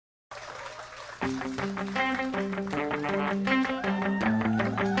Iniwan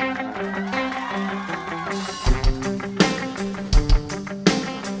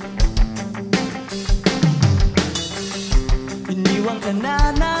ka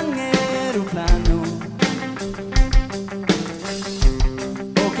na ng eroplano.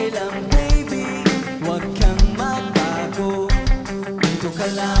 Okay lang baby, huwag kang magbago. Dito ka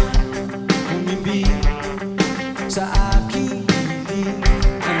lang umibig sa aking piling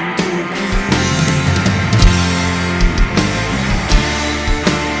ang tubig.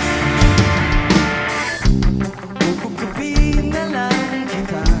 Kukupin na lang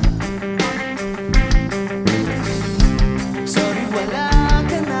kita. Sorry, wala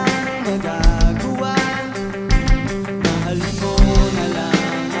ka nang magagawa. Mahalin mo na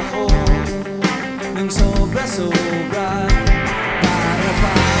lang ako ng sobra-sobra. Para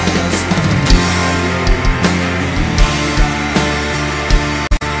patas lang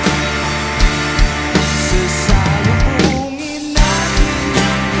sasalubungin natin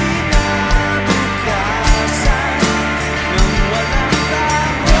ang kinabukasan nang walang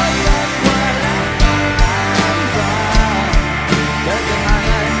takot at walang pangamba.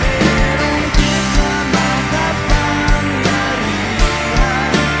 Dagangan merong di na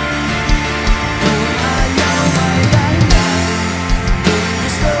makapangyarihan. Kung ayaw may lanlan, kung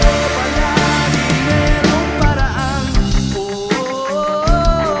gusto palagi merong paraan.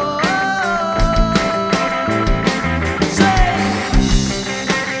 Say!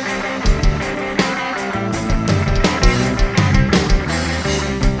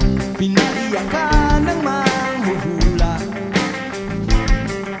 Pinaiyak ka ng manghuhula.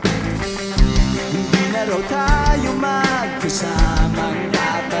 Hindi na raw tayo magkasamang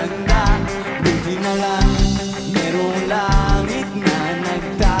tatanda. Buti na lang merong langit na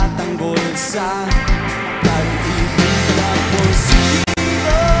nagtatanggol sa pag-ibig na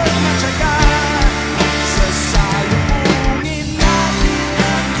positibo at saka sasalubungin natin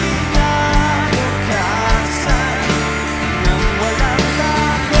ang kinabukasan nang walang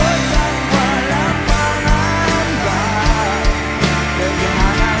takot at walang pangamba.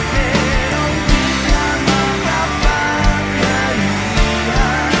 Dagangan merong di na makapangyarihan.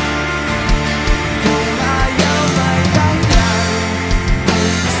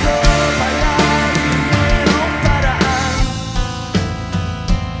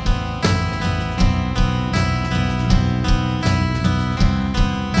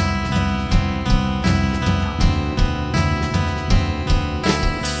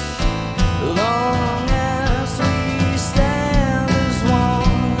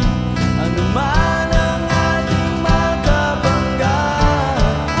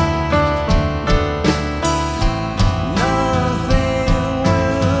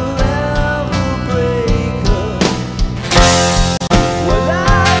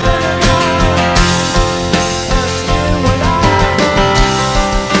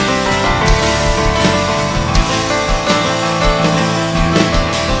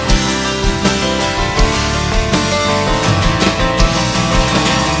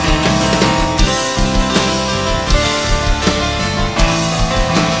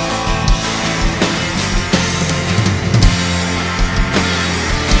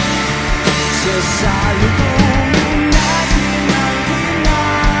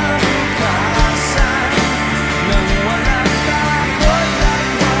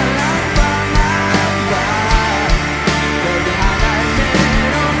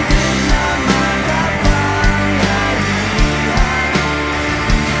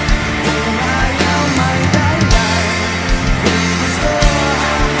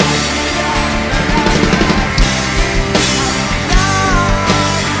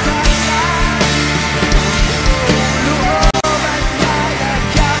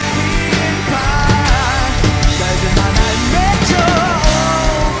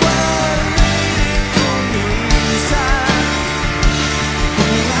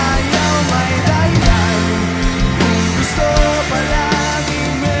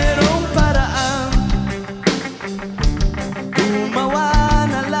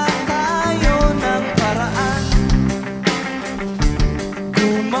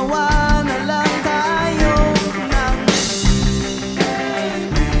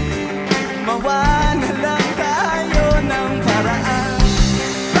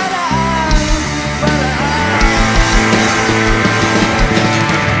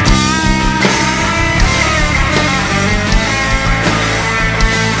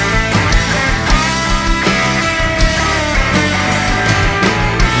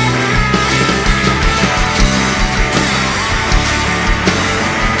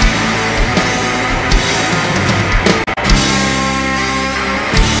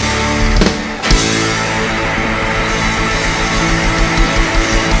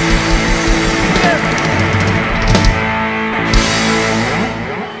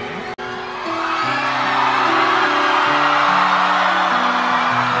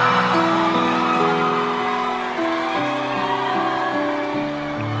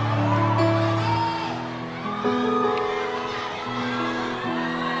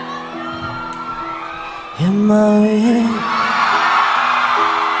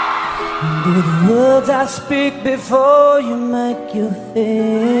 Hear the words I speak before you make you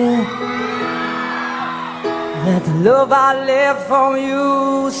feel that the love I left from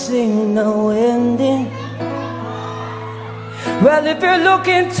you seems no ending. Well, if you look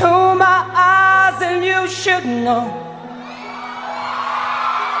into my eyes, then you should know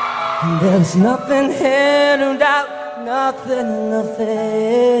there's nothing here to doubt, nothing.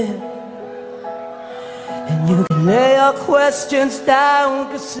 And you can lay your questions down,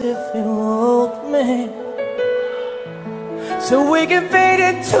 'cause if you want me, so we can fade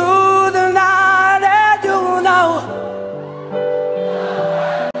into the night, and you know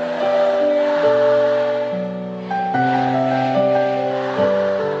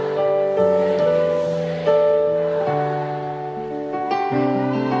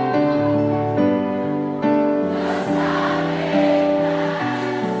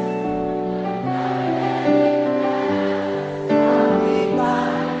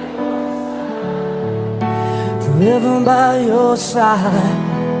forever by your side.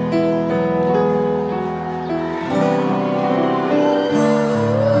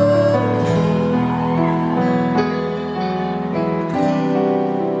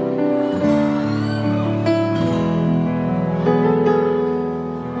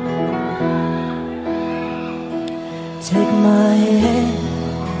 Take my hand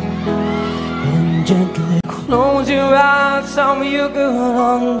and gently close your eyes, so you can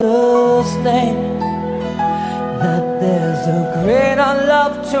understand that there's a greater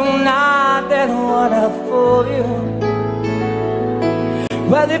love tonight than what I for you.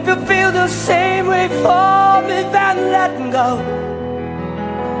 Well, if you feel the same way for me, then let go,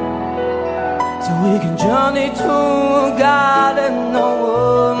 so we can journey to a garden no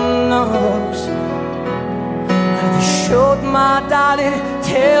one knows. Have you showed, my darling,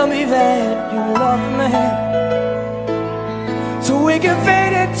 tell me that you love me, so we can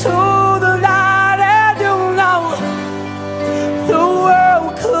fade into the night. The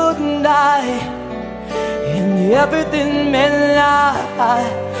world couldn't die, and everything meant lie.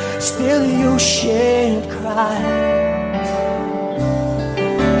 Still you shan't cry,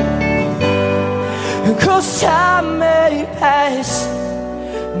 'cause time may pass,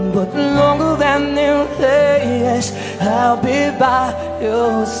 but longer than you last, I'll be by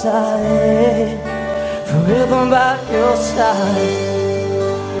your side, forever by your side.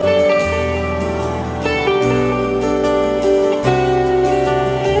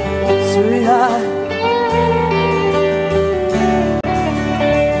 Sweetheart,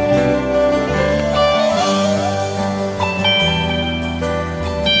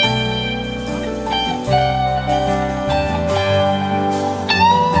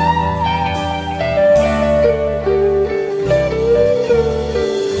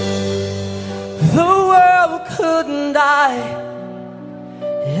 the world couldn't die,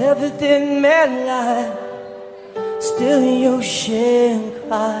 everything meant life, still you shan't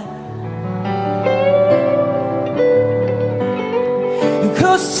cry,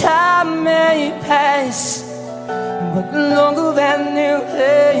 'cause time may pass, but longer than you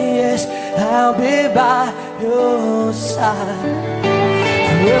last, I'll be by your side,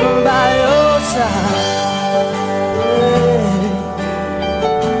 forever by your side,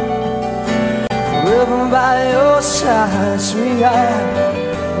 forever by your side, sweetheart.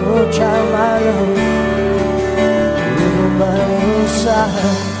 Oh, child, my love, forever by your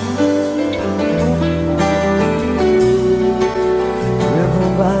side.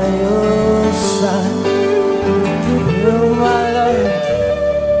 By your side, you're my love.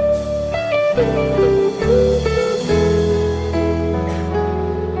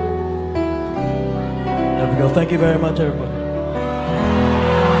 There we go. Thank you very much, everybody.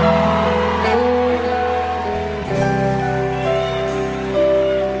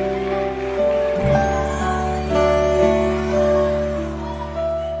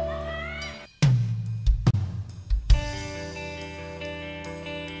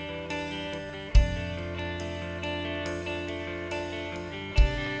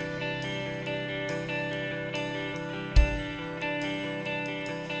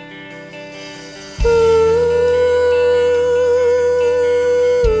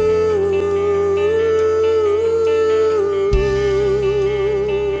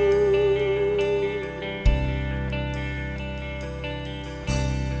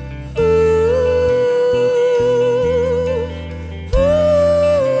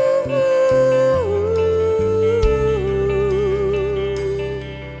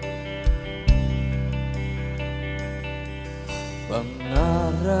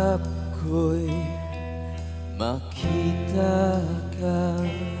 Pangarap ko'y makita ka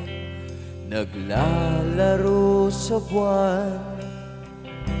naglalaro sa buwan,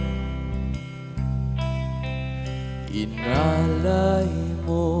 Inalay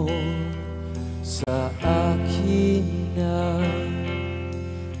mo sa akin na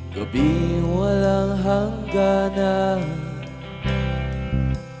gabing walang hangganan.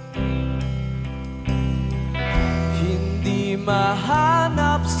 Hindi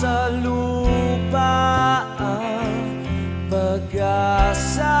mahanap sa lupa ang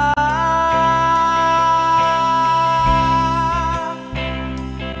pag-asa.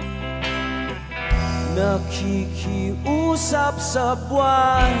 Nakikiusap sa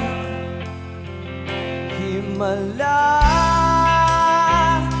buwan, himala,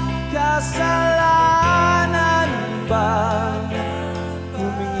 kasalanan ba?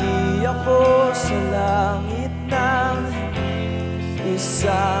 Humingi ako sa langit ng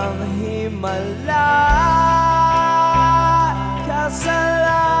isang himala,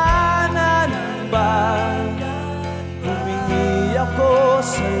 kasalanan ba? Humingi ako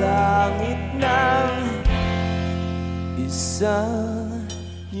sa langit ng isang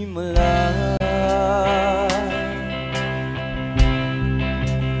himala.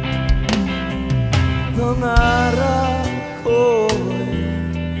 Pangarap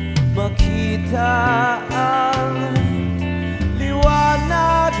ko'y makita ang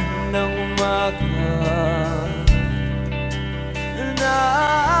liwanag ng umaga,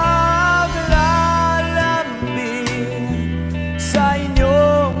 naglalambing sa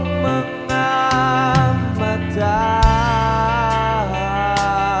inyong mga mata.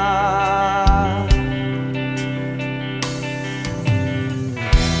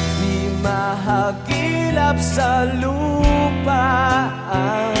 Mahagilap sa lupa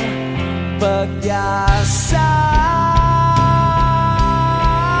ang pag-asa.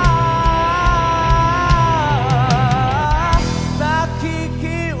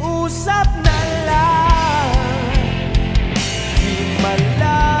 Nakikiusap na lang,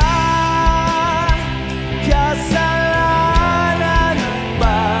 himala, kasalanan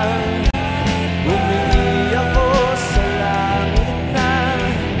ba? Humingi ako sa langit ng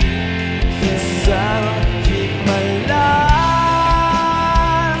isang himala,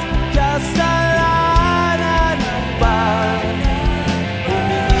 kasalanan ba?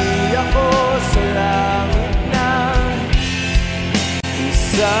 Humingi ako sa langit ng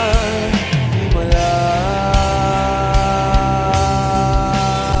isang himala.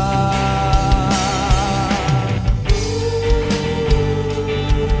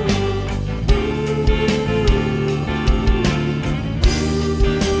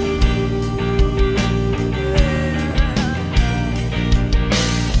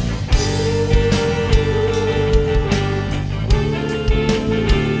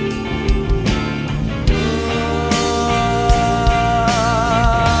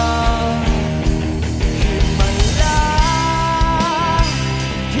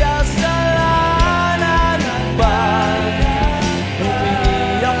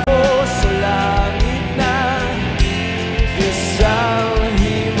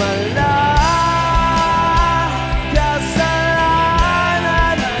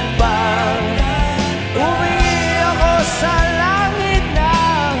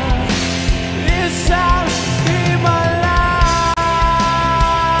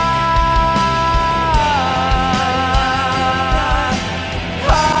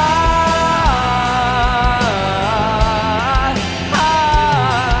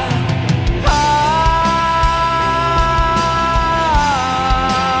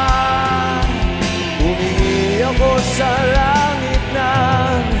 Sa langit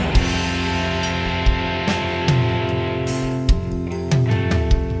ng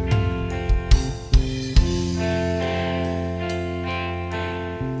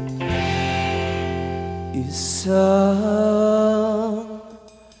isang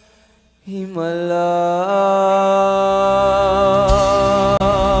himala.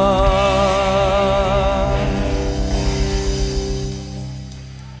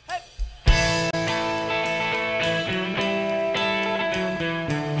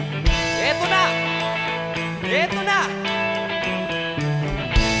 Eto na!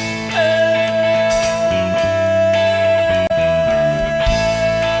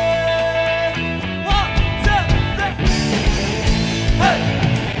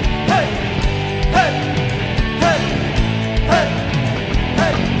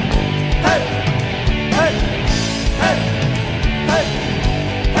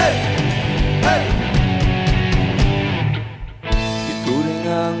 Ituring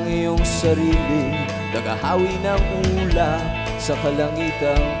ang iyong sarili, nagahawi ng ulap sa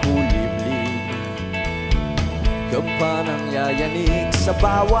kalangitang kulimlim. Kampanang yayanig sa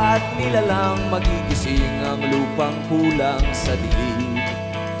bawat nilalang, magigising ang lupang kulang sa dilim.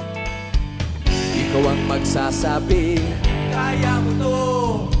 ikaw ang magsasabi, kaya mo to.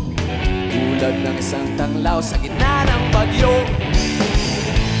 Tulad ng isang tanglaw sa gitna ng bagyo,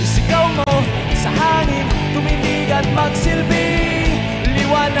 isigaw mo sa hangin, tumitig at magsilbing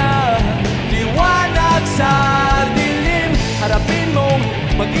liwanag, liwanag sa dilim. Harapin mong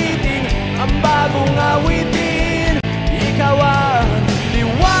magiting ang bagong awitin, ikaw ang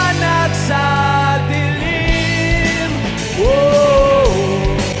liwanag sa dilim. Whoa,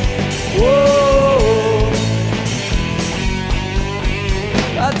 whoa.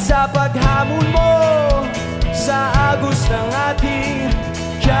 At sa paghamon mo sa agos ng ating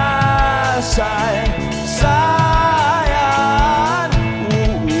kasaysayan,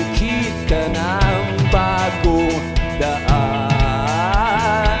 uukit ka ng bagong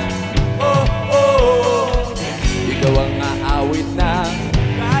daan. Oh, oh, ikaw ang aawit na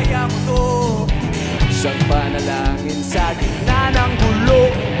kaya mo to. Isang panalangin sa gitna ng gulo,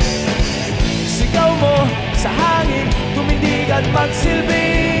 sigaw mo sa hangin, tumindig at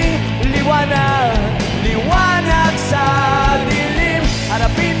magsilbing liwanag, liwanag sa dilim.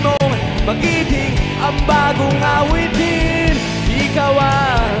 Harapin mo magiting ang bagong awitin, ikaw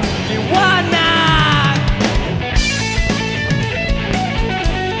ang liwanag.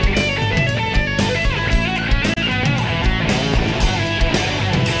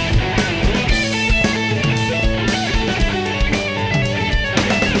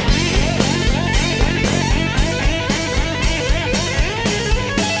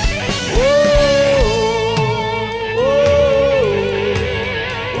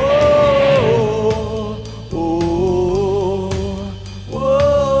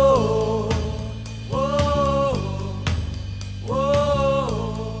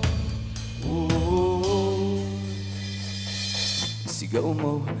 Sigaw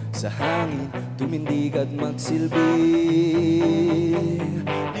mo sa hangin, tumindig at magsilbing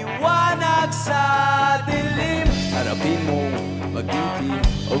liwanag sa dilim. Harapin mo magiting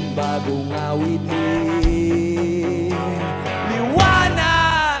ang bagong awitin,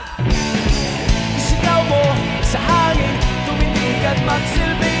 liwanag. Sigaw mo sa hangin, tumindig at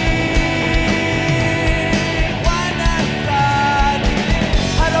magsilbing liwanag sa dilim.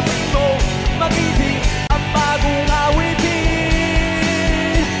 Harapin mo magiting ang bagong awitin,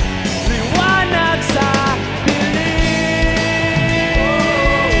 sa dilim.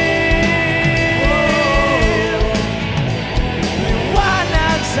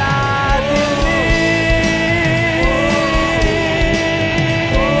 Liwanag sa dilim.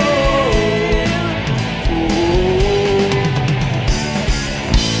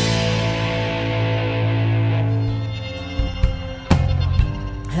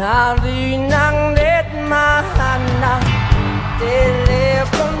 Hari ng mahanap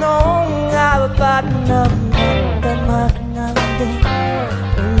teleponong apat na magdamag ng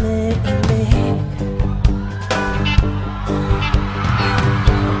umiinig.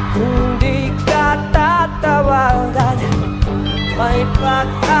 Kung di ka tatawagan, may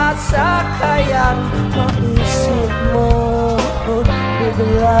pag-asa kayang maisip mo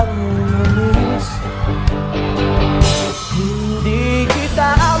biglang umalis. Hindi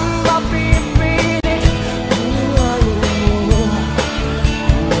kita mapipilit kung ayaw mo.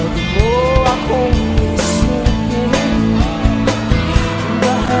 Huwag mo akong isipin,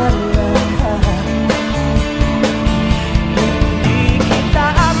 bahala ka. Hindi kita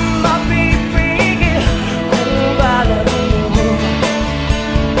mapipigil kung bakit mo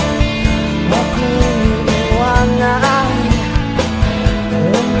ako'y iwanan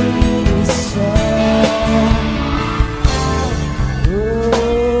umiisa.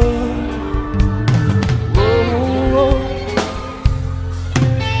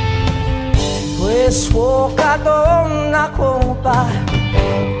 Swokadong akong pa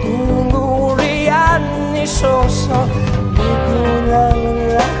tungurian ni Soso. Di ko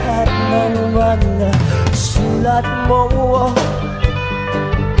lang lahat ng mga sulat mo.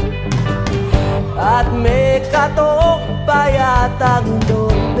 At may katok pa yatang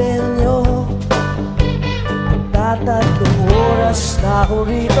doorbell nyo. Magtatatlong oras na ako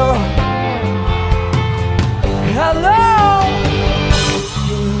rito. Hello!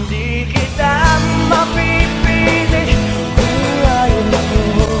 Hindi kita mapipilit kung ayaw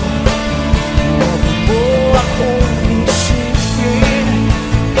mo. Huwag mo akong isipin,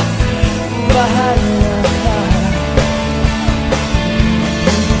 bahala ka.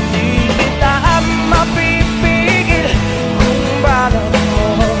 Hindi kita mapipigil kung bakit mo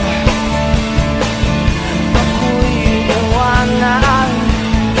ako'y iwanan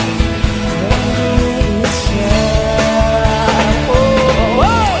ng isa.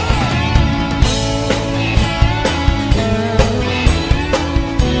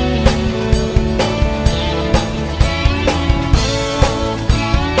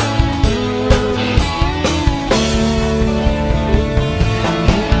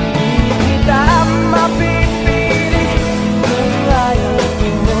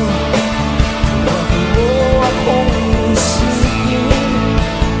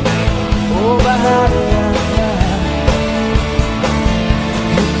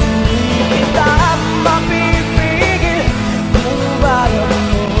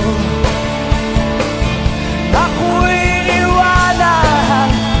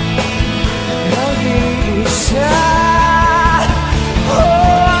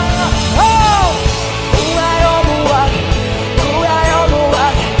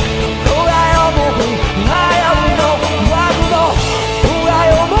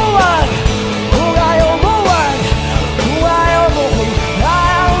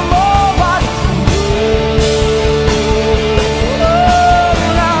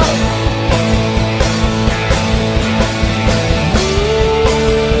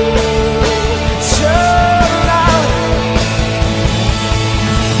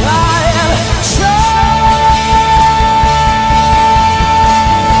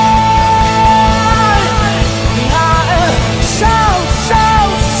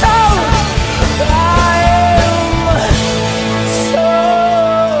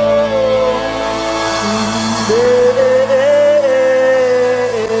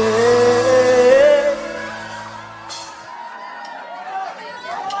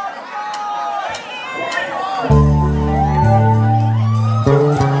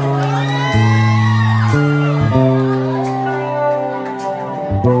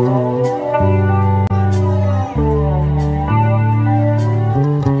 Tingnan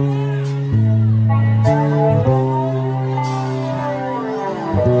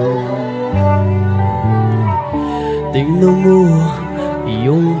mo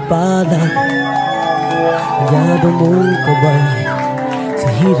iyong palad, yado mong kabay sa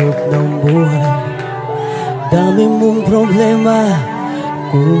hirap ng buhay. Dami mong problema,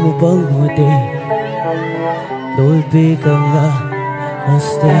 kung mo bang buti, dolby ka nga,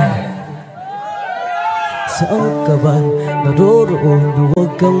 haste. Saan ka ba naroroon?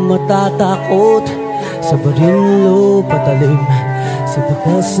 Huwag kang matatakot sa baril o patalim, sa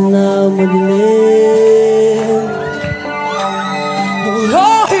bakas na madilim.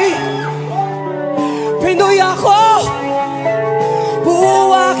 Hoy! Pinoy ako,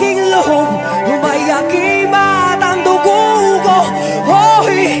 buo aking loob, umayakimat ang dugo ko.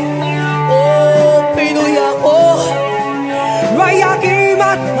 Hoy! Oh, Pinoy ako,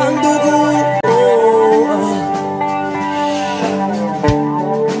 umayakimat ang dugo ko.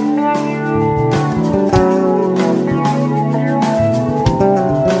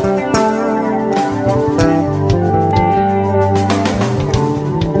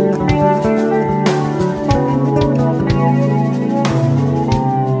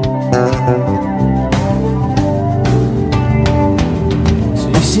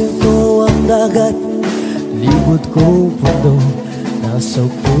 Dagat, libot ko pundo, nasa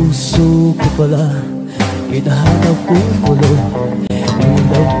puso ko pala, hinahanap kong pulo.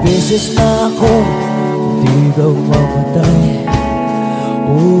 Ilang beses na ako, di ka mamatay.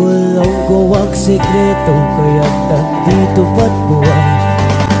 Alam ko ang sekreto, kaya nandito ba't buhay.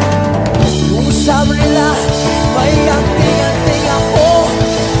 Kung sabi nila, may anting-anting ako,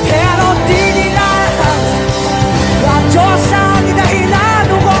 pero di nila ang Diyos ang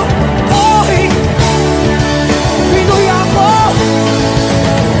dahilan ko. Pinoy ako,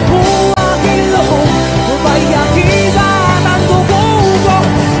 buo aking loob, umayakimat ang dugo ko.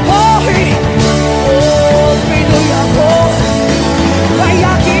 Hoy! Oh, Pinoy ako,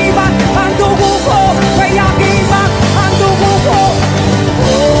 umayakimat ang dugo ko, umayakimat ang dugo ko.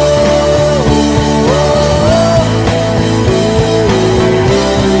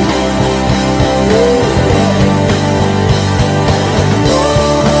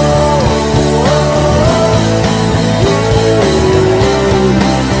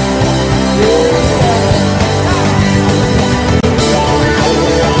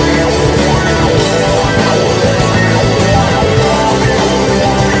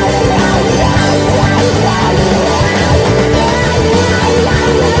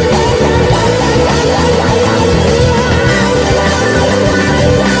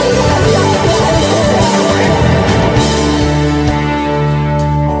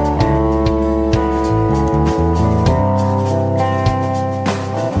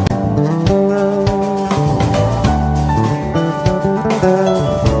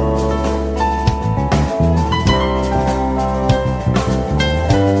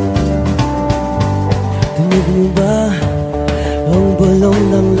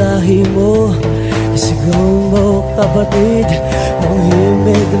 Kapatid, ang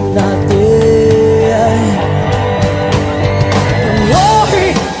himig natin. Hoy!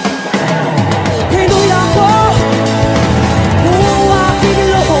 Pinoy ako, buo aking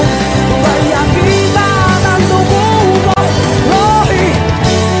loob, umayakimat ang dugo ko. Hoy!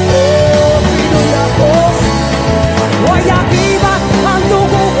 Oh, Pinoy ako, umayakimat ang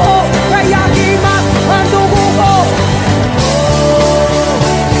dugo ko, umayakimat ang dugo ko.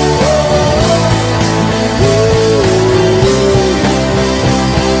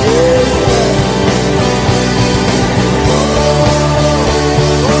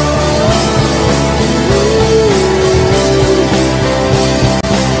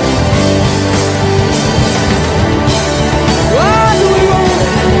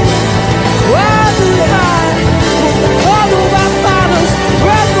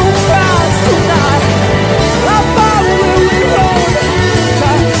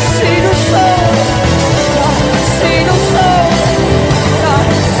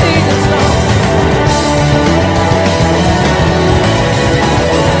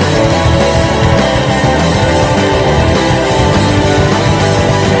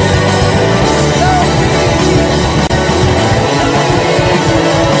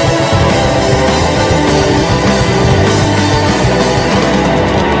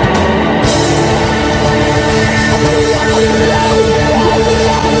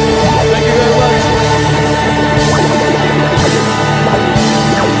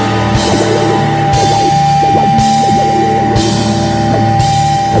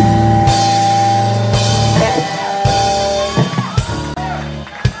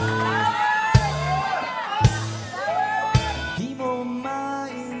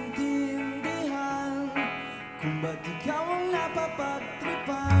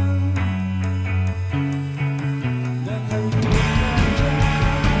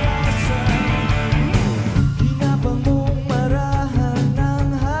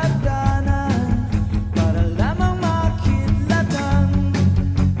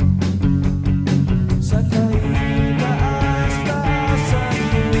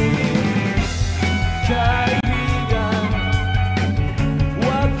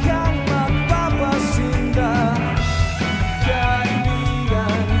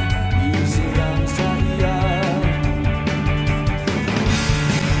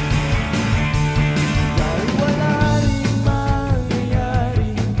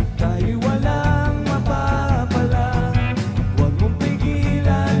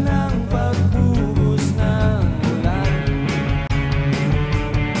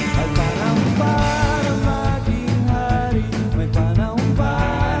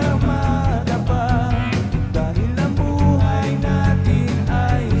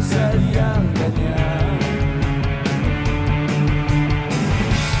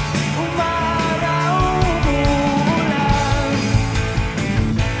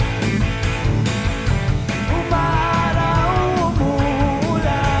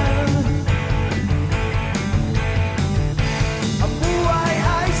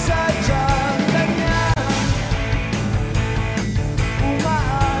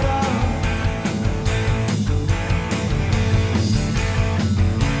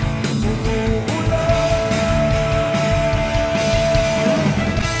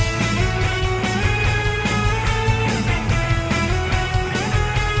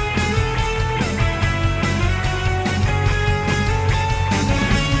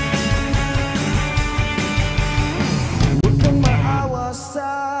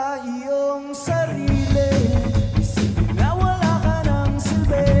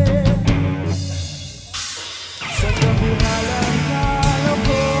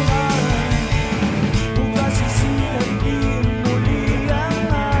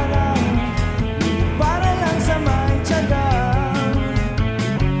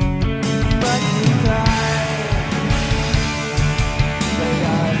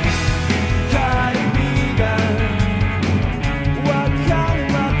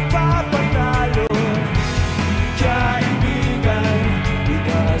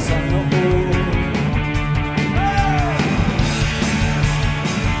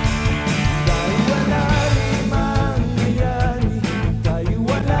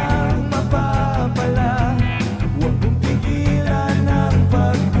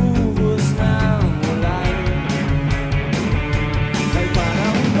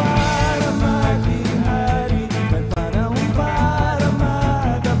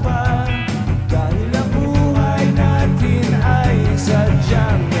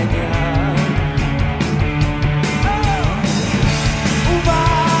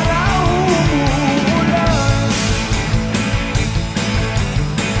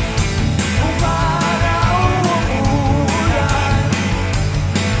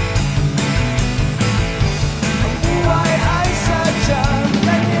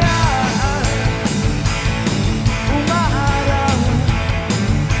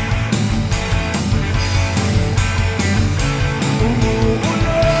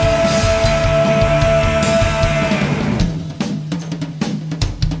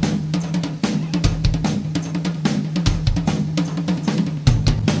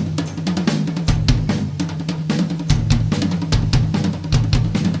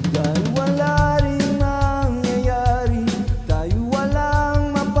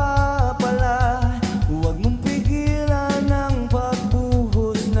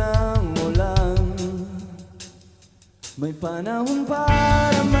 May panahon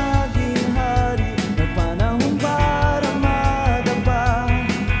para maging hari, may panahon para madapa.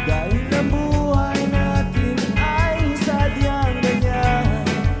 Dahil ang buhay natin ay sadyang ganyan.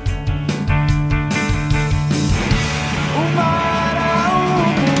 Umaraw,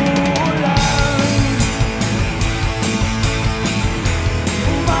 umuulan,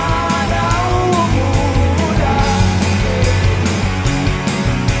 umaraw, umuulan.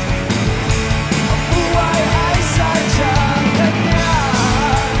 Ang buhay ay sadyang ganyan.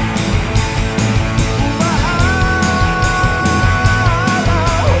 Umaraw,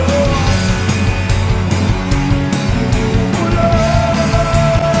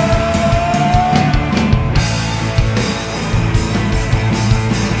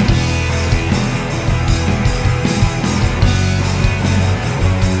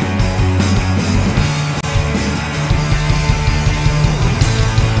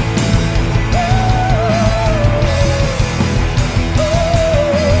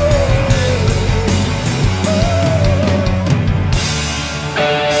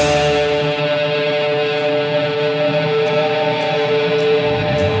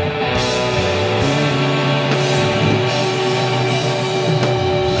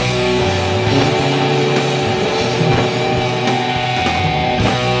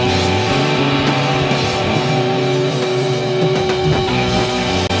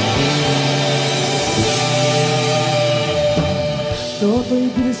 Toto'y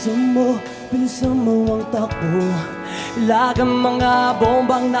bilisan mo ang takbo. Ilagang mga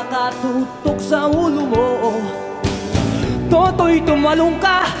bombang nakatutok sa ulo mo. Toto'y tumalong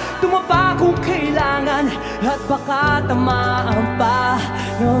ka, tumapa kung kailangan, at baka tamaan pa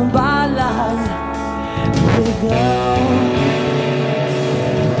ng balang ligaw.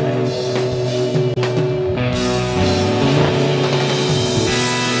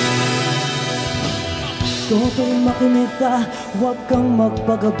 Toto'y makinig ka, huwag kang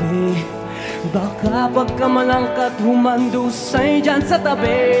magpagabi. Baka pagkamalangkat humandusay dyan sa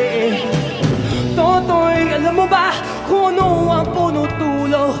tabi. Toto'y alam mo ba kung ano ang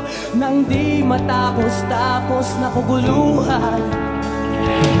punutulo nang di matapos-tapos na kaguluhan?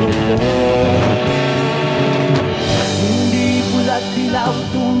 Hindi pula't dilaw,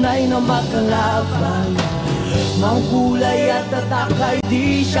 tunay na magkalaban. Mang kulay at tatak ay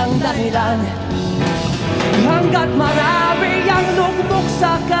di siyang dahilan. Hanggat marami ang lugmok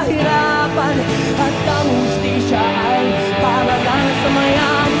sa kahirapan, at ang hustisya ay para lang sa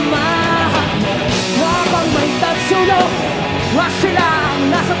mayaman. Habang may tagsulok, wag silang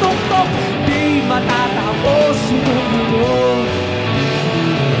nasa tuktok, di matatapos itong mundo.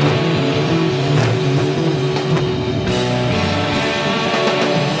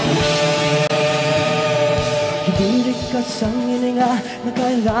 Hibirik ka sa hininga na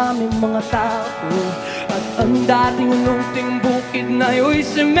kailaming mga tao, at ang dating ununting bukid na yo'y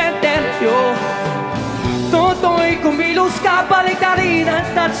sementeryo. Toto'y kumilos ka, baliktarin at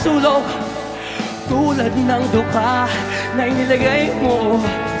tatsulok, tulad ng duka na inilagay mo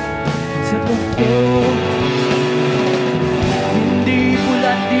sa tuktok. Hindi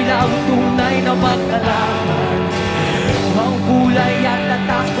pula't dilaw, tunay na magkalaman. Ang kulay at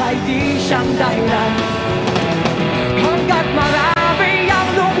tatak ay di siyang dahilan. Hanggat marami ang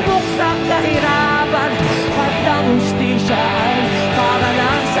lugmok sa kahirapan, at ang hustisya ay para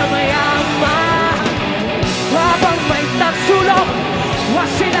lang sa mayaman. Habang may tagsulok, wag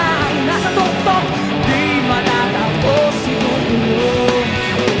silang nasa tuktok, di matatapos itong mundo.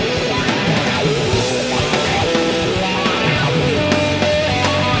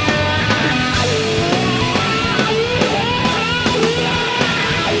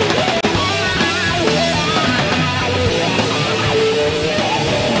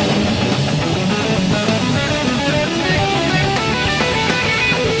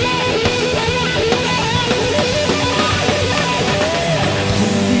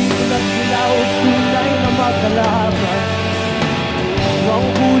 Ang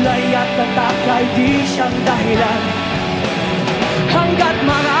kulay at tatak ay di siyang dahilan. Hanggat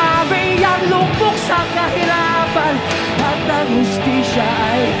marami ang lugmok sa kahirapan, at ang hustisya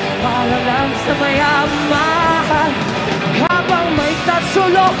ay para lang sa mayaman. Habang may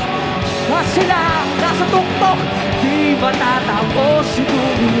tatsulok, at silang nasa tuktok, di matatapos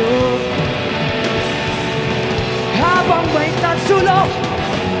itong mundo. Habang may tatsulok,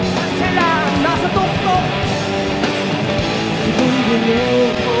 at silang nasa tuktok, itong mundo.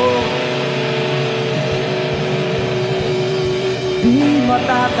 Di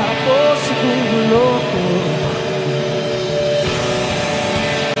matatapos itong mundo.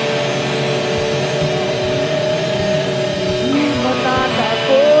 Di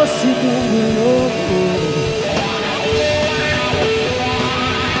matatapos itong mundo.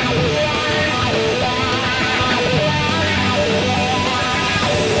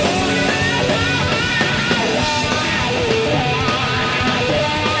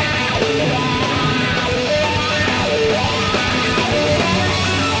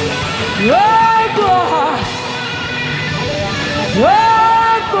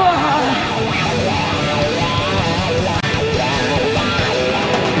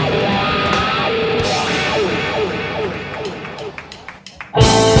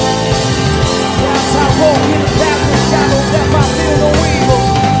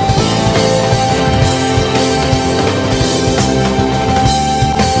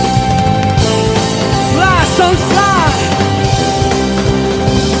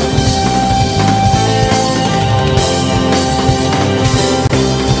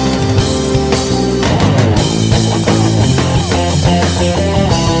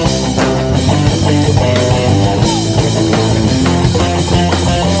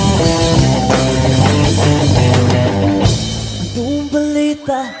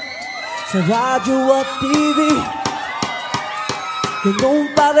 radyo at TV, ganun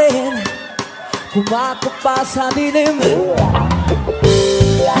pa rin kumatok pa sa dilim.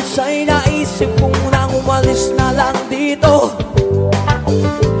 Sa'y naisip kong nang umalis na lang dito,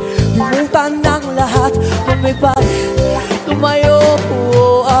 limutan ng lahat, lumipad, tumayo.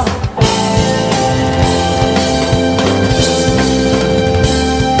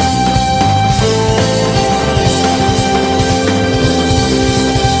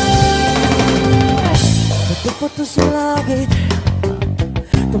 Patupato sa langit,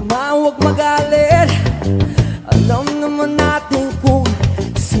 tumawag magalit. Alam naman natin kung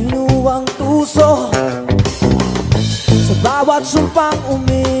sino ang tuso. Sa bawat sumpang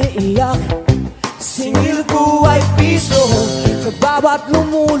umiiyak, singil ko ay piso. Sa bawat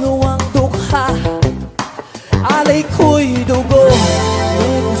lumuluwang dukha, alay ko'y dugo.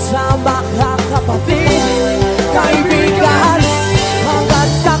 May kasama ka kapatid, kaibigan. Hanggat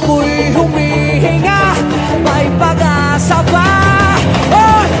ako'y humihinga, may pag-asa pa.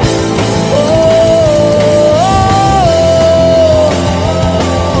 Oh!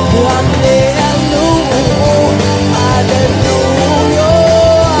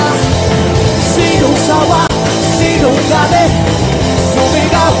 Tunog Kalye,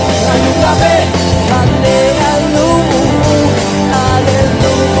 sumigaw ngayong gabi. Hallelujah, hallelujah,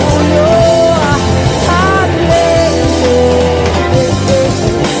 hallelujah.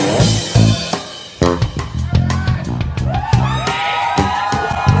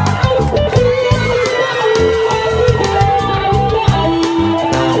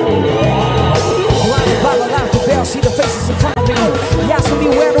 See the faces in front of me. He asked me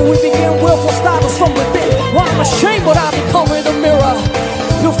where do we begin? Willful startles from within. Well, I'm ashamed, but I become in the mirror.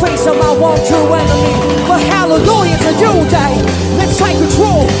 Your face of my one true enemy. But hallelujah to you, day. Let's take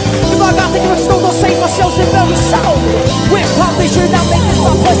control. If I got to give a snow, don't save myself in very soul. With publishing, I make this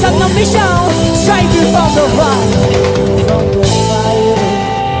my place on the mission. Save you from the fire. From the fire.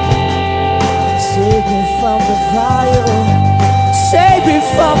 Save me from the fire. Save me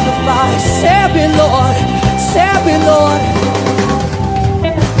from the fire. Save me, Lord. Save me, Lord.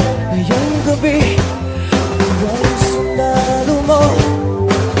 Yung gabi, yung sundalo mo,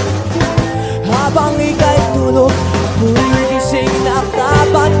 habang ika'y tulog, humigising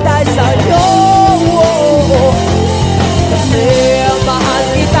nakapantay sa'yo. Kasi mahal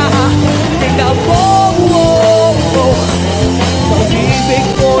kita, tingnan mo. Pag-ibig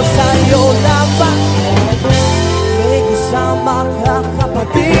ko sa'yo lamang. May kasama ka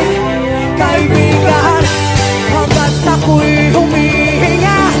kapatid, kaibigan. Hanggat ako'y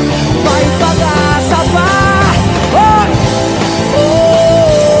humihinga, may pag-asa pa. Oh!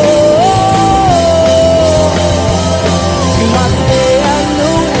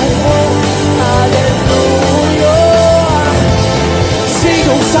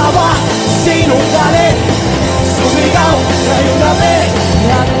 Sinong sawa, sinong Kalye, sumigaw ngayong gabi.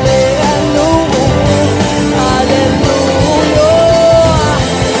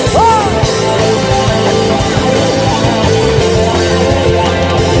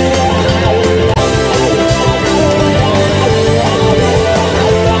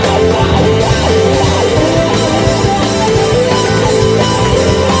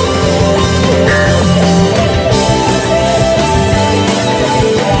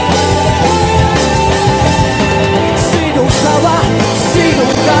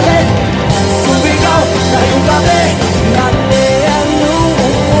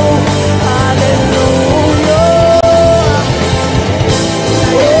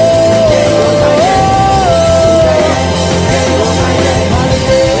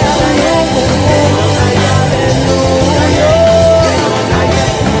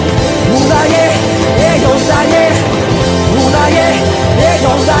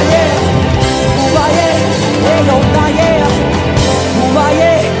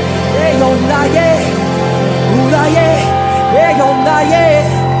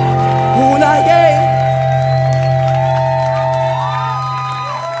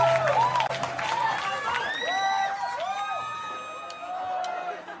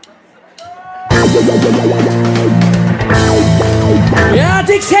 Yeah,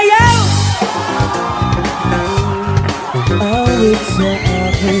 dig sa'yo! Awit sa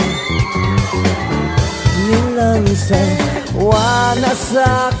akin, nilang sawa na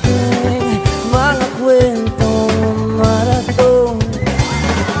sa'king mga kwentong maratong.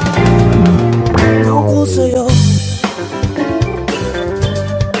 Tungkol sa'yo,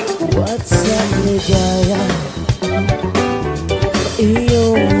 what's up ligaya,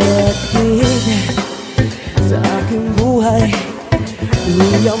 iyong atid sa aking buhay.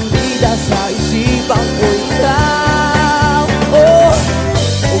 Luyang bida sa isipan ko ikaw. Oh,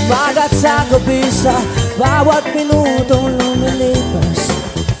 umaga't sa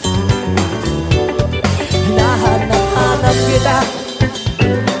kita,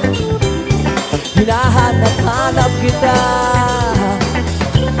 hinahanap-hanap kita.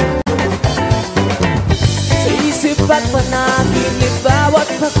 Sa isip at panaginip, bawat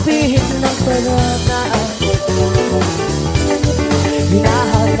pagpihit ng talana,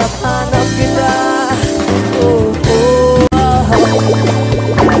 hinahanap-hanap kita. Oh, oh,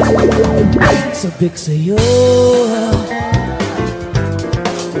 sabik sa'yo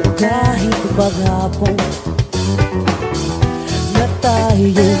kahit maghapon na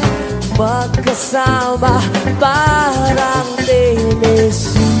tayo magkasama, parang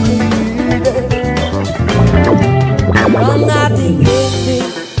telesine. Ang ating ngiti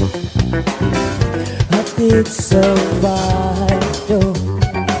hatid sa bahay nyo,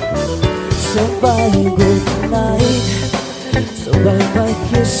 sabay good night, sabay may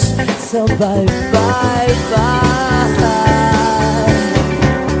kiss, sabay bye bye.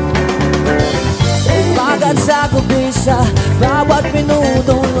 Sa umaga at sa gabi, sa bawat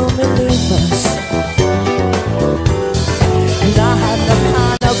minutong lumilipas,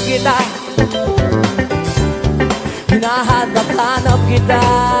 hinahanap-hanap kita, hinahanap-hanap kita.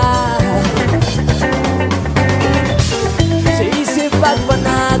 Sa isip at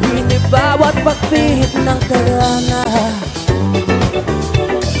panaginip, bawat pagpihit ng talana,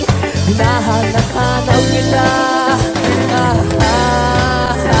 hinahanap-hanap kita.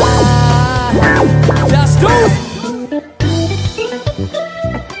 Just do it!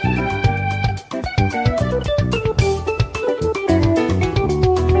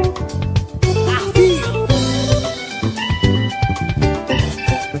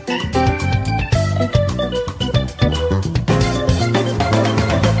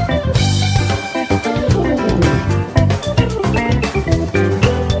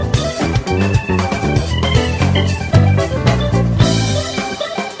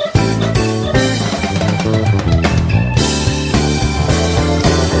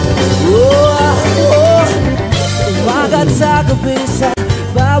 Sa gabi, sa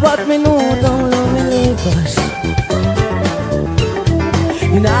bawat minutong lumilipas,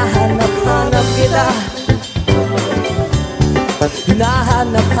 hinahanap-hanap kita,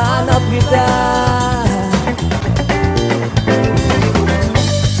 hinahanap-hanap kita.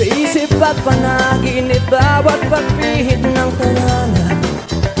 Sa isip at panaginip, bawat pagpihit ng talana,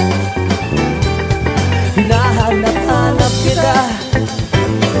 hinahanap-hanap kita,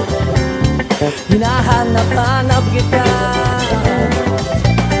 hinahanap-hanap kita.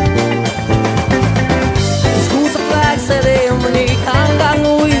 Iskusok like ceremony hanggang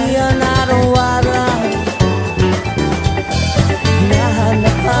uwian araw-araw,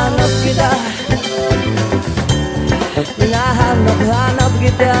 hinahanap-hanap kita, hinahanap-hanap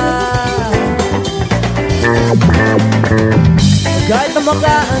kita. Kahit na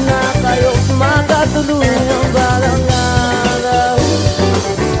magkaanak kayo, makatuloy ang balang araw.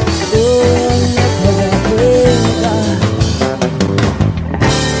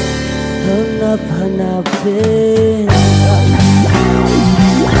 Hanap-hanapin ka.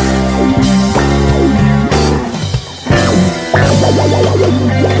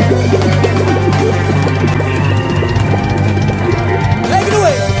 Take it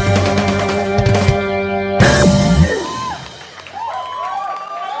away!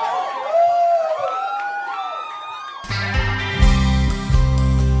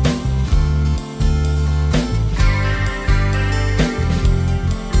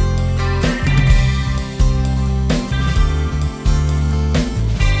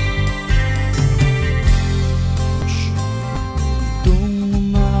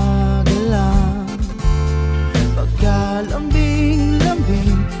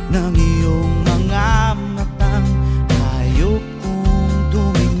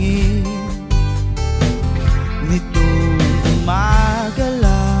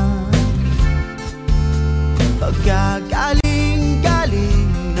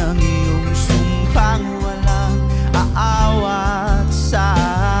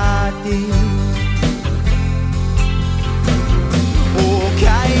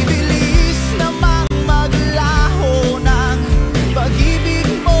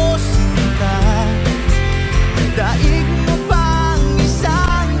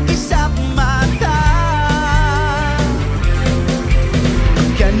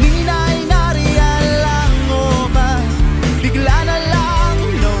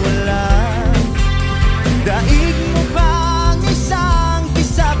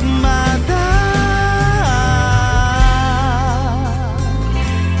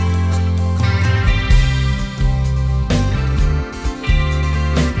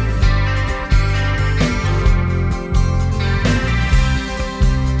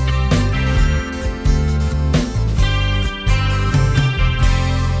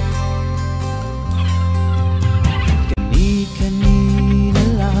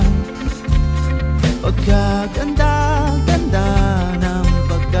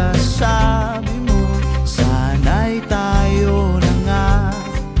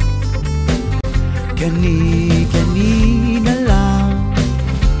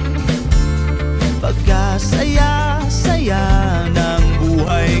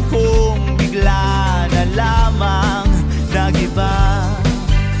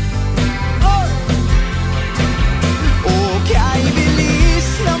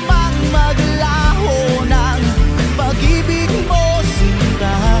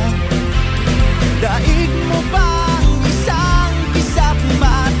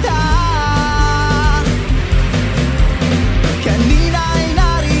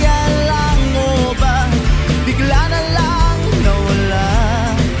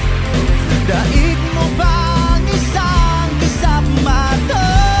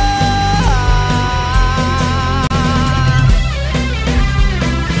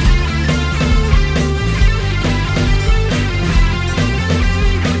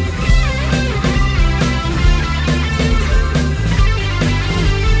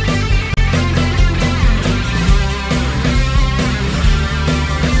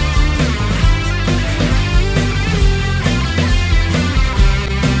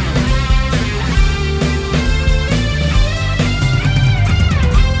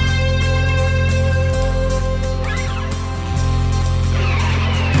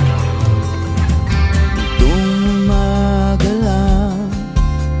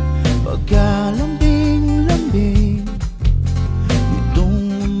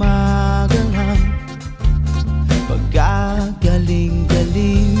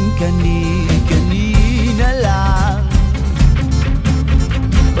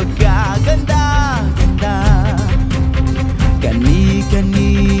 pagkaganda-ganda,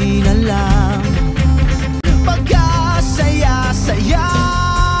 kani-kanina lang, pagkasaya-saya.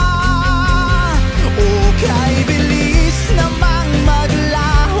 O kay bilis namang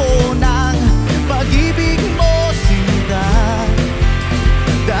maglaho ng pag-ibig mo, sinta.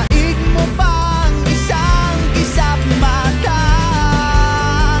 Daig mo pang isang kisap mata.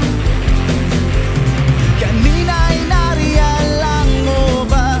 Kanina'y nariyan lang mo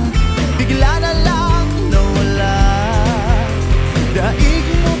ba, bigla na lang nawala. Daig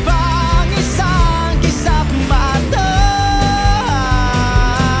mo pang isang kisap mata.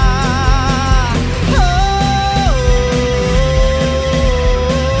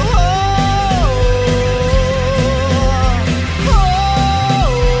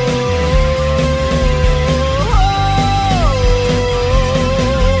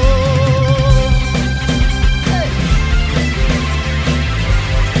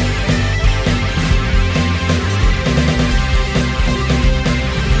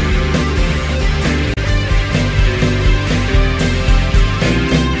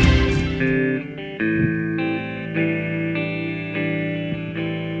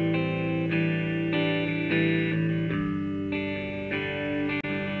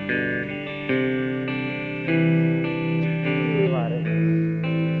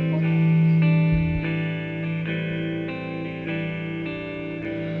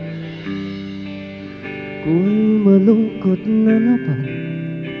 Kung malungkot na naman,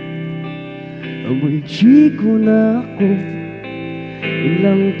 amoy chiko na ako.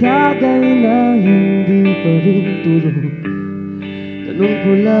 Ilang tagay na hindi pa rin tulog. Tanong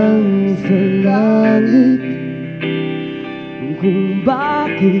ko lang sa langit kung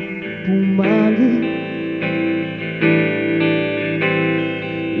bakit pumangit.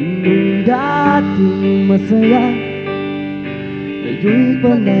 Nung dating masaya, ngayon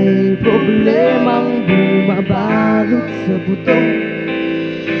panay problemang bumabalot sa buto.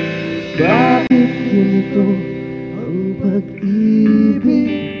 Bakit ganito ang pag-ibig?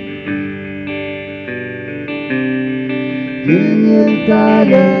 Ganyan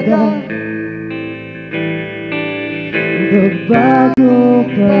talaga, bago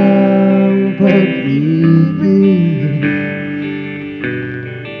pang pag-ibig.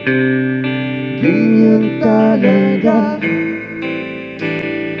 Ganyan talaga,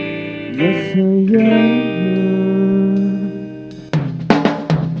 masaya.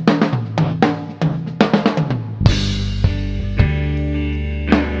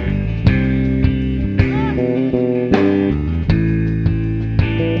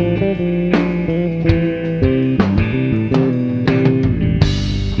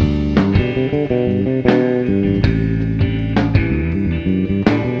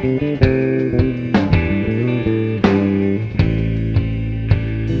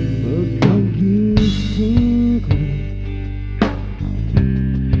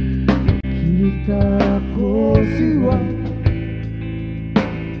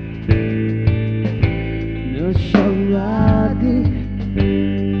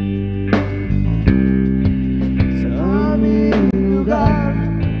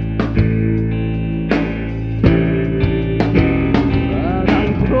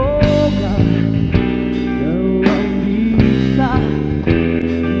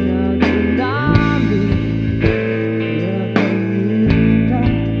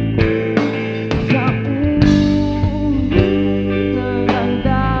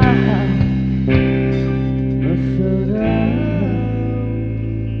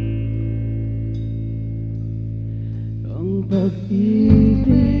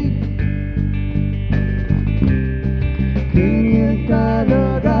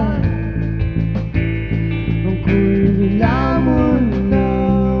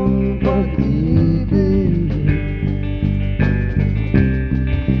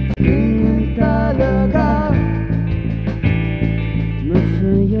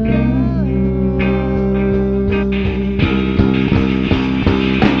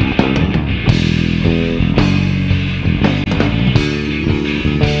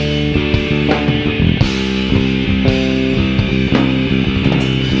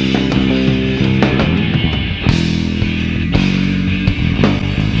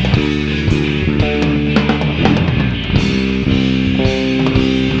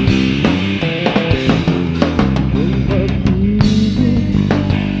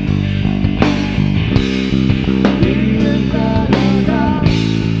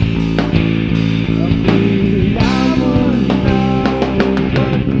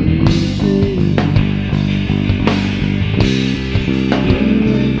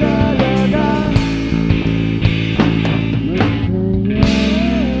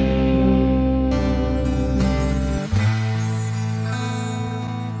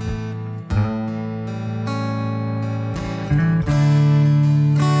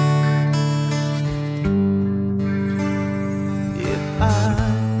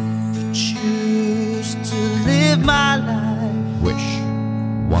 Wish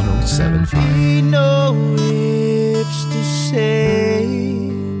 107.5. Be no ifs to say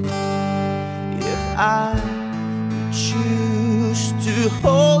if I choose to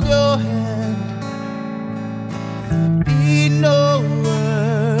hold your hand. There'll be no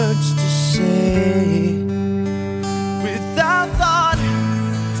words to say without thought,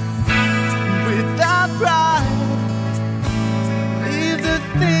 without pride. Leave the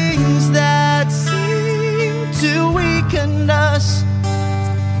things that seem to weaken us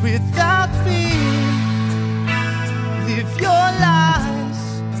without fear. Live your lies,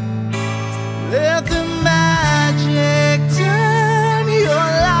 let the magic turn your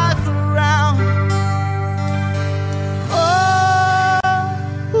life around. Oh,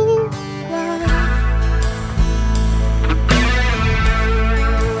 life.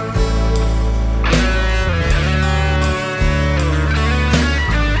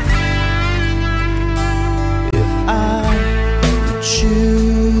 If I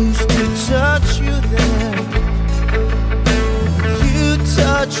choose to touch you there, you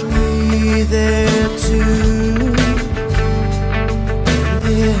touch me there too. And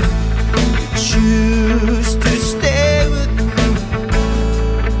if you choose to stay with me,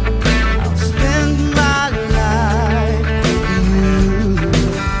 I'll spend my life with you.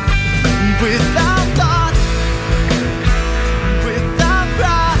 Without thought, without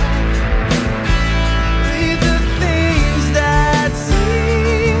pride. Leave the things that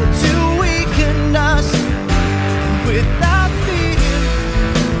seem to weaken us without fear.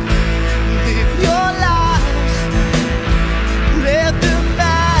 Live your lives, let the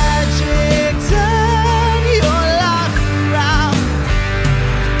magic turn your life around.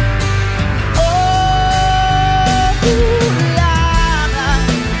 Oh, life.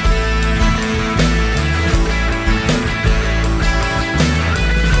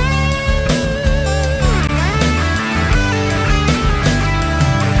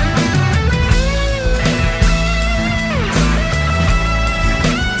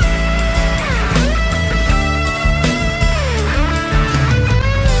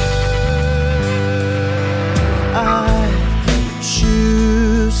 I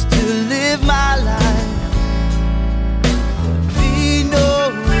choose to live my life. Be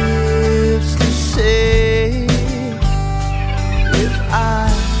no ifs to say. If I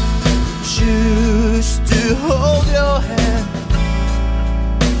choose to hold your hand,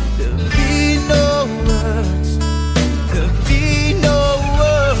 there'll be no words. There'll be no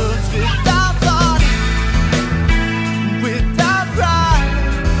words without thought, without pride.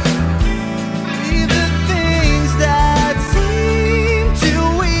 Leave the things that seem to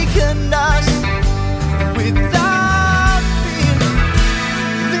weaken us without fear.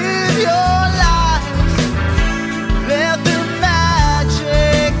 Live your lives, let the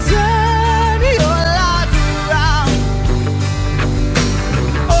magic turn your life around.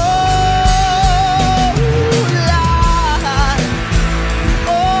 Oh, life,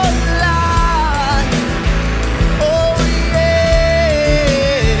 oh, life, oh, yeah.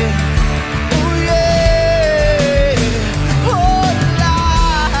 Oh yeah, oh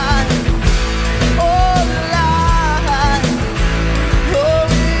life, oh life, oh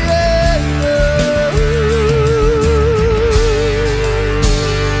yeah.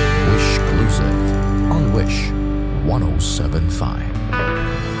 Wish Exclusive on Wish 107.5.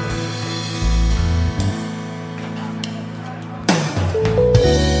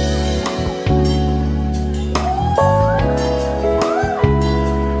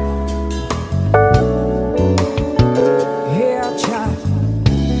 Yeah, child.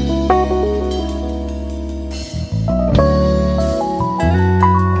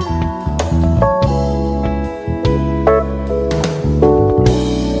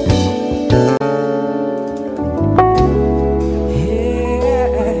 Yeah.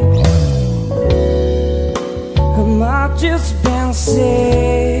 I've just been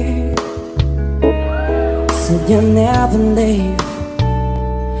sick, said you never leave.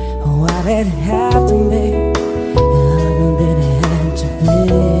 Why did it have to be? How did it have to be?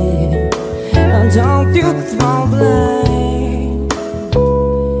 Don't you throw blame.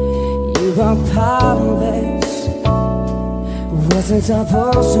 You were part of this. Wasn't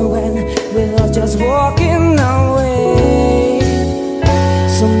supposed to win. We were just walking away.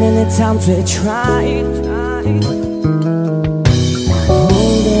 So many times we tried,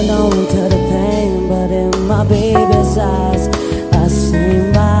 holding on to the pain, but in my baby's eyes I see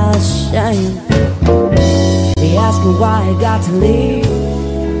my shame. He asked me why I got to leave.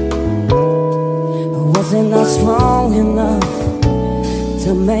 Wasn't I strong enough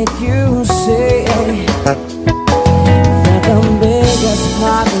to make you see that the biggest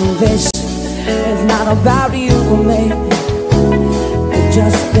part of this is not about you and me?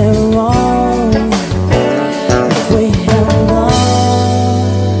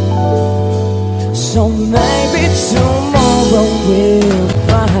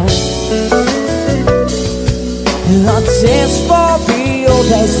 taste for the old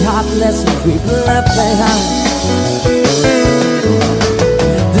days, heartless and people left behind.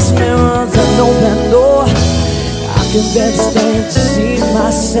 This mirror's an open door. I can barely stand to see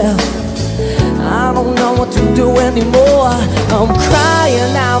myself. I don't know what to do anymore. I'm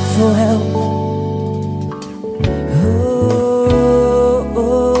crying out for help.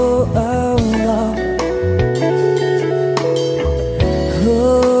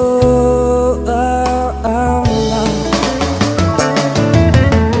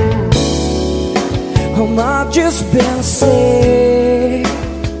 I've just been sick.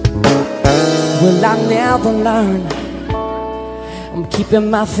 Will I never learn? I'm keeping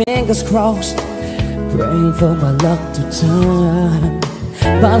my fingers crossed, praying for my luck to turn.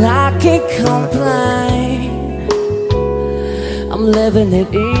 But I can't complain, I'm living it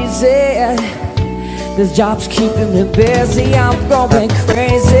easy. This job's keeping me busy, I'm going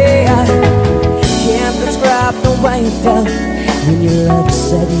crazy. Can't describe the way it felt when you left,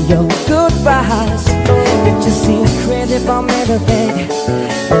 said your goodbyes. It just seems crazy for me to think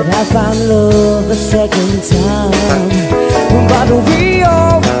that I found love a second time. But we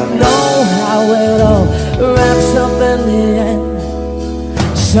all know how it all wraps up in the end.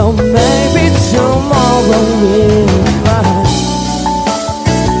 So maybe tomorrow we'll find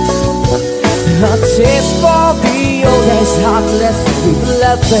a taste for the old days, heartless people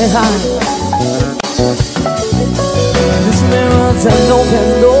left behind. This mirror's an open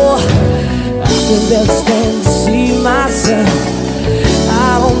door. I can barely stand to see myself.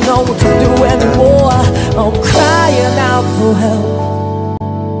 I don't know what to do anymore. I'm crying out for help.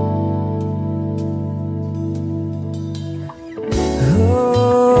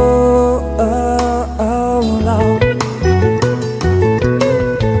 Oh, oh, oh, Lord.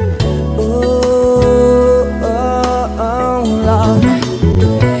 Oh, oh, oh, Lord.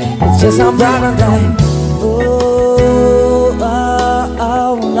 It's just a brighter day.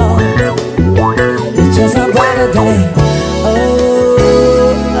 Just a brighter day. Oh,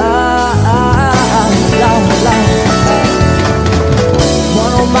 Lord, Lord.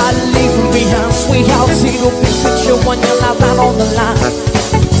 One on my leaving behind, sweetheart, see the big picture when you're out on the line.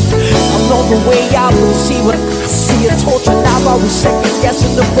 I'm on the way out, we'll see what I see. A torture now, I was second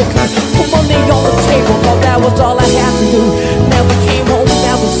guessing the booking. Put money on the table, thought that was all I had to do. Never came home,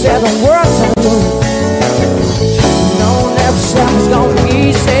 never said a word to me. No, never said it was gonna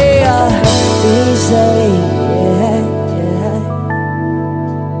be easy. Easy, yeah, yeah.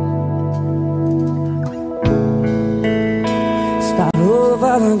 Start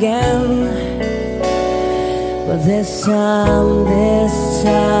over again. But this time,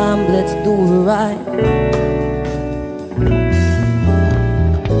 let's do it right.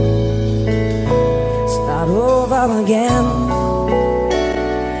 Start over again.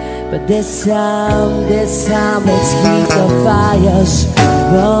 But this time, let's keep the fires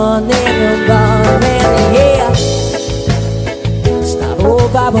burning and burning, yeah. Start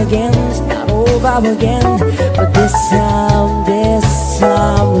over again. But this time,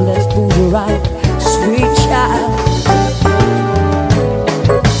 let's do it right, sweet child.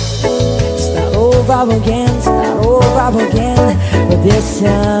 Start over again. But this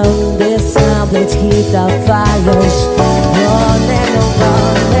time, let's keep the fires burning and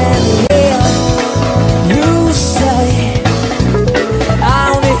burning, yeah. You say I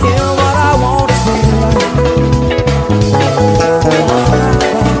only hear what I want to hear.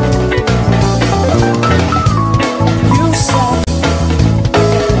 You say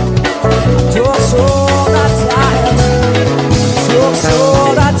I took so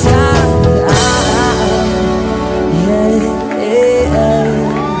that time, yeah,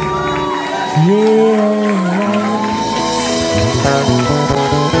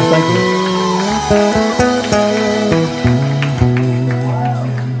 Thank you.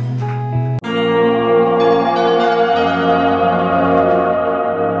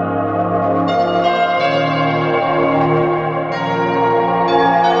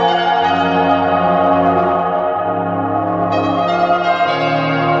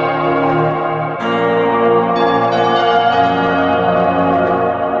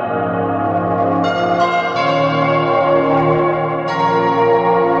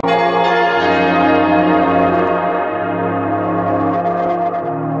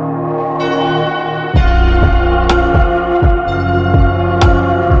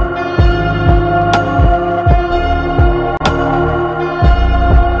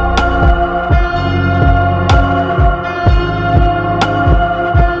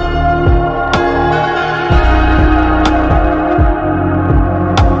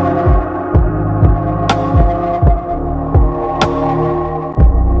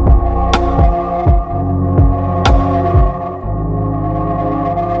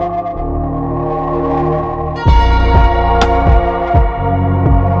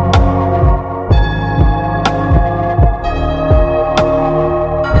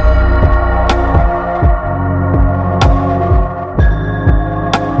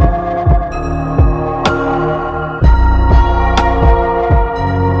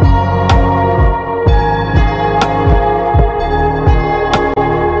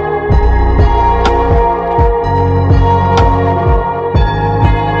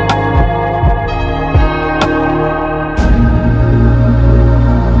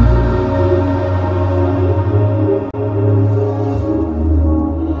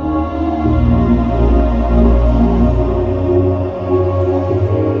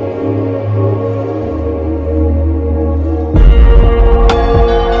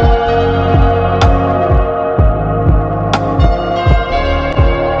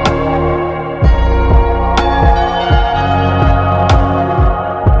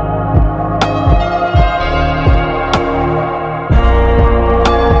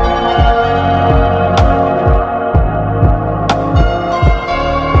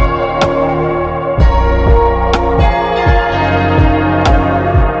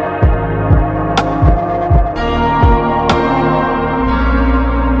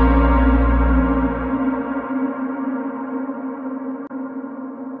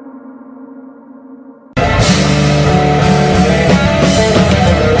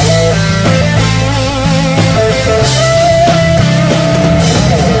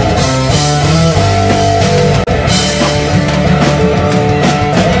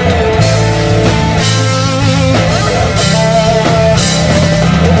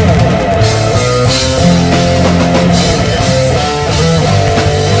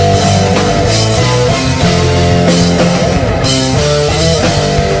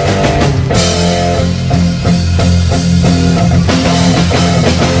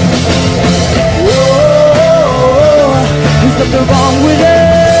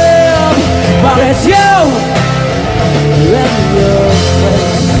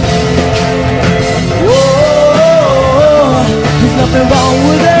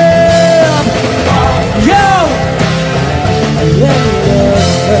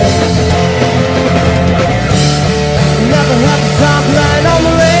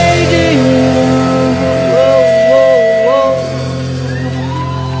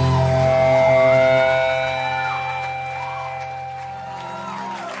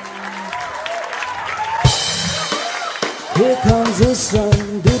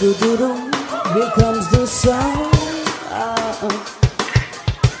 Do-do-do-do, here comes the sun.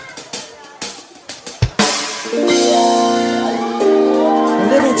 A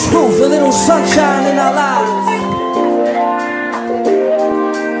little truth, a little sunshine in our lives.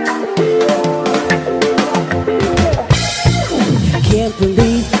 Can't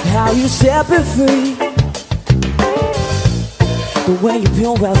believe how you set me free. The way you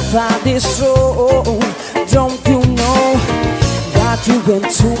purify this soul. Don't you know that you've been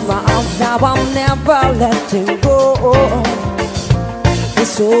to my arms? Now I'm never letting go.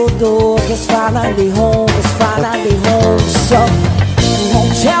 This old dog is finally home, it's finally home. So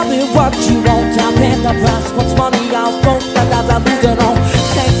won't tell me what you want, I'm in the price. What's money I won't, that I lose it all.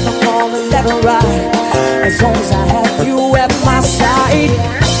 Take them all and let it ride. As long as I have you at my side.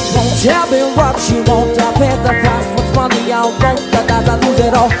 Won't tell me what you want, I'll pay the price. What's money I won't, that I lose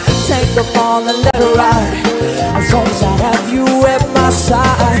it all. Take the ball and let it ride. As long as I have you at my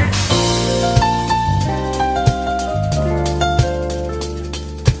side.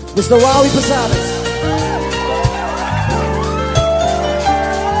 Mr. Wally Posadas.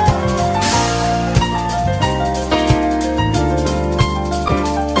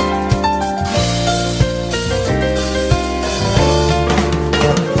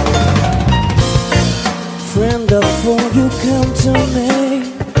 Before you come to me,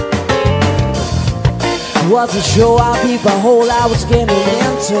 wasn't sure I'd be the whole I was getting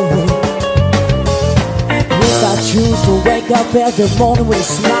into. If I choose to wake up every morning with a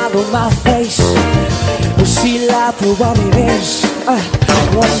smile on my face, we'll see life for what it is,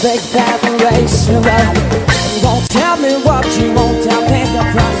 one big fat race. Don't tell me what you want, I'll pay the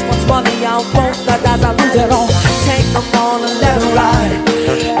price. What's money I won't, that I lose it all. Take them on and let it ride.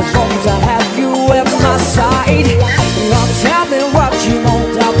 As long as I have you at my side. Don't tell me what you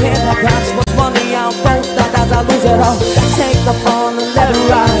want, I'll pay the price. What's money I won't, that I lose it all. Take them on and let it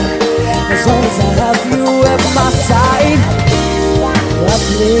ride. As long as I have you at my side. I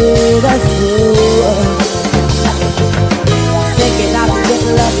played a fool, thinking I could get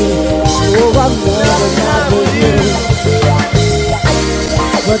lucky, so I'm not with you.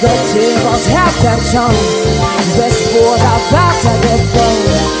 But the tables have been turned. Best boy about to get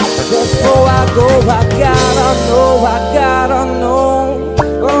burned. Before I go, I gotta know.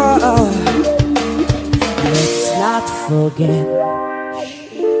 Let's not forget,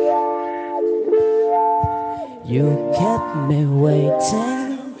 you kept me waiting.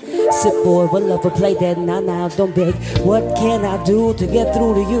 Sit boy, we'll love to play that now, don't beg. What can I do to get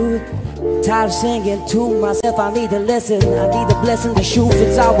through to you? Tired of singing to myself, I need a lesson. I need a blessing, the shoe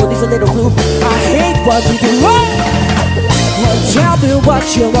fits out with this a little blue. I hate what you do wrong. Well, tell me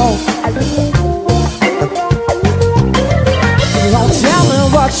what you want. Well, tell me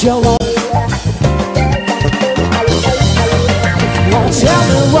what you want. Well, tell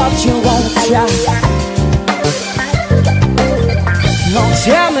me what you want, child. Well,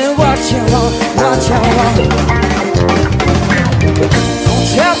 tell me what you want, what you want.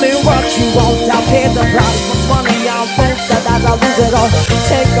 Tell me what you want, I'll pay the price. What's money I won't, that I'll lose it all.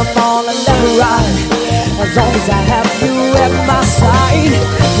 Take them all and let it ride. As long as I have you at my side.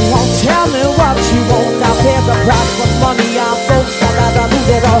 Won't tell me what you want, I'll pay the price. What's money I won't, that I'll lose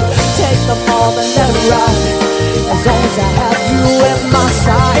it all. Take them all and let it ride. As long as I have you at my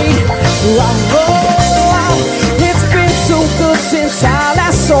side. It's been so good since I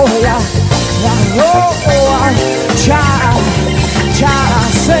last saw ya.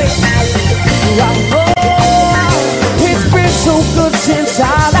 Say, it's been so good since I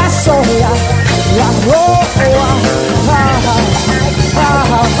last saw ya.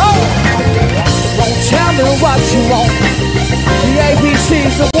 Don't tell me what you want. The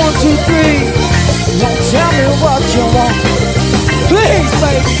ABC's the 1, 2, 3. Don't tell me what you want. Please,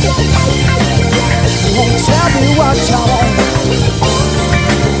 baby. Don't tell me what you want.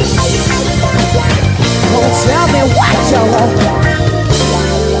 Don't tell me what you want.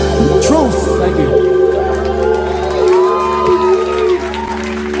 Truth, thank you.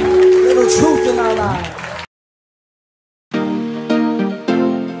 Little truth in our lives.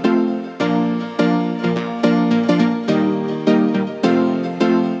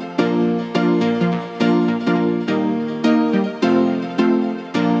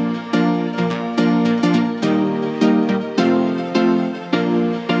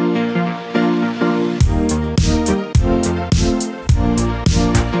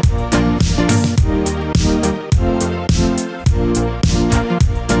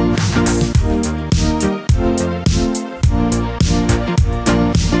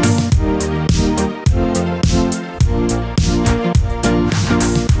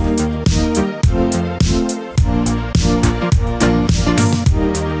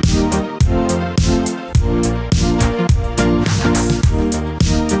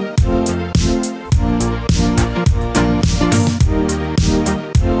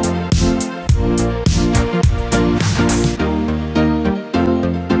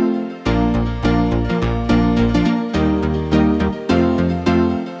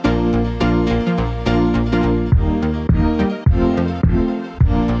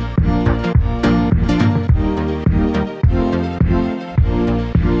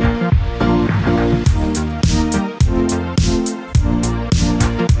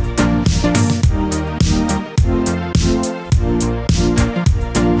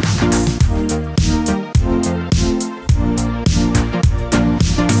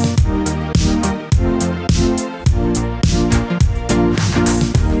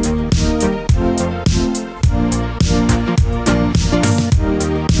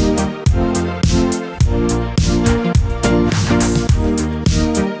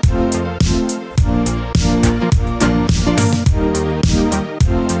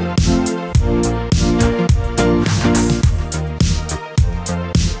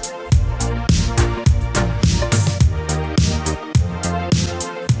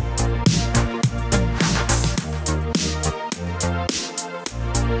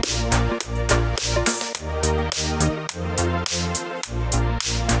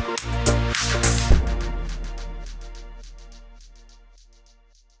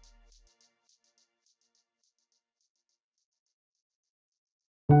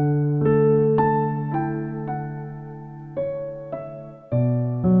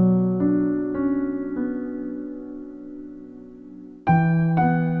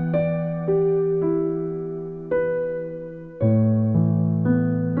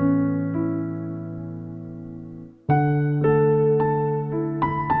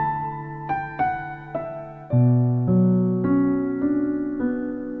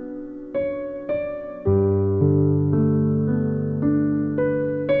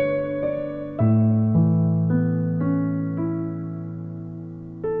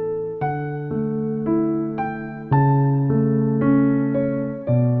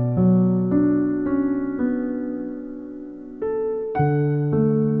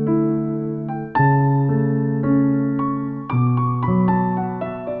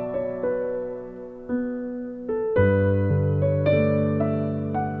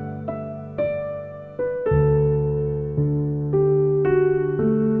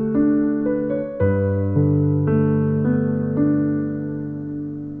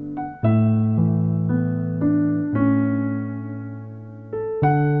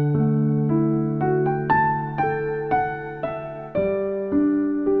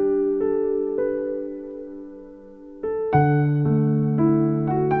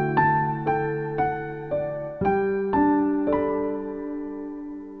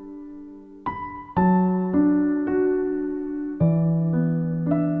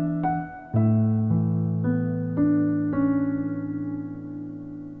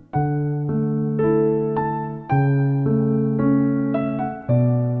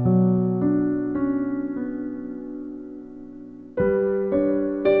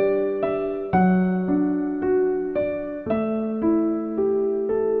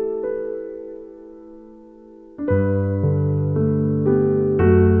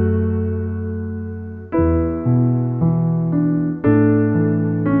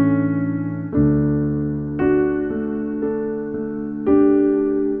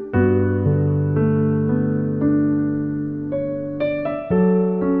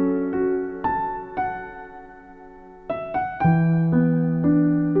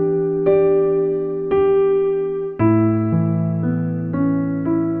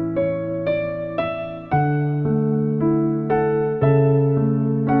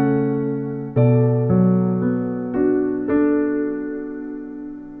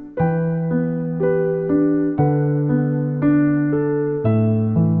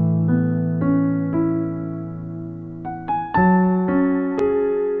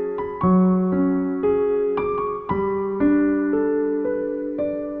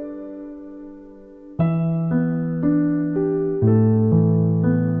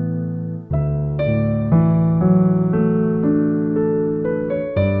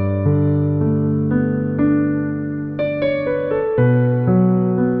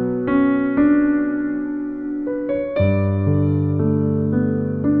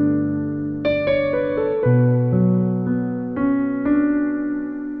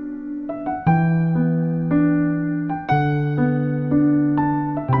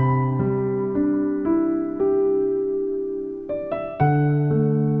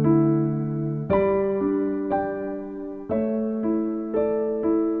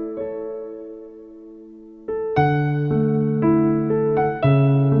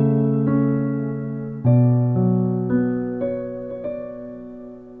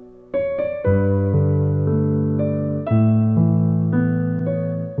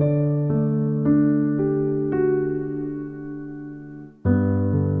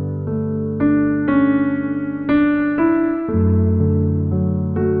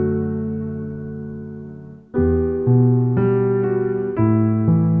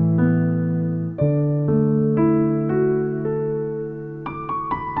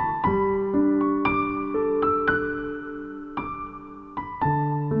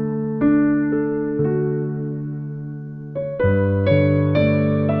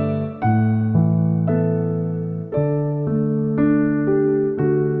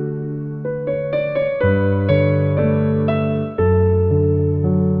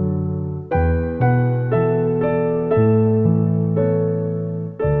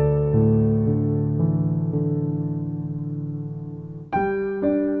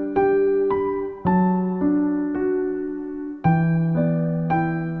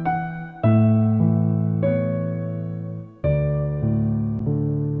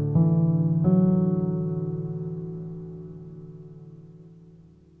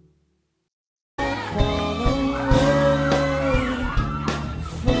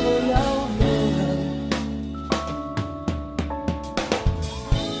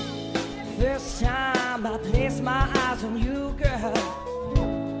 First time I placed my eyes on you, girl,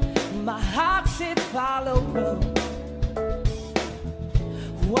 my heart said follow road.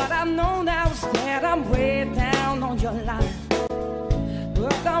 What I know now is that I'm way down on your line,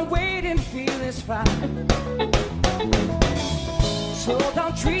 but I'm waiting, feeling fine. So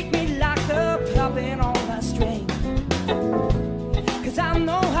don't treat me like a puppet on a string, 'cause I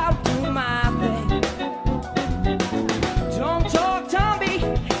know how to do my thing. Don't talk to me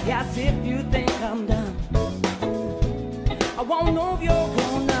as if you think I'm done. I won't know if you're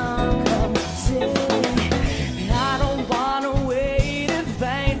gonna come say I don't wanna wait in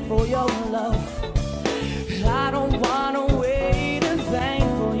vain for your love. I don't wanna wait in vain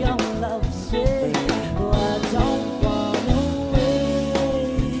for your love. Say I don't wanna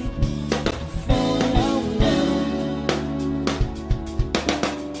wait for your love.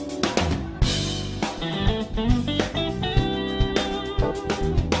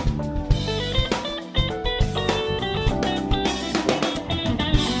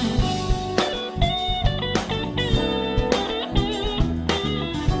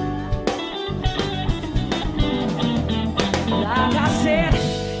 Like I said,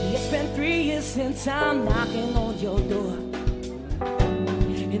 it's been 3 years since I'm knocking on your door,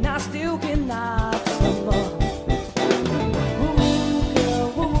 and I still cannot some more.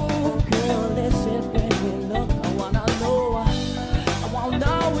 Ooh, girl, listen, baby, look, I wanna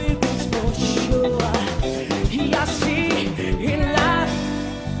know if it's for sure. Yeah, I see in life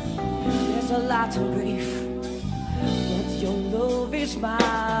there's a lot of grief, but your love is my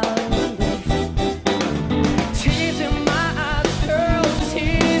relief. Tears in my eyes, girl,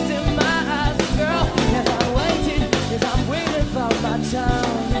 tears in my eyes, girl, as I'm waiting for my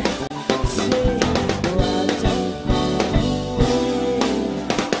time. Say, oh, I don't wanna wait.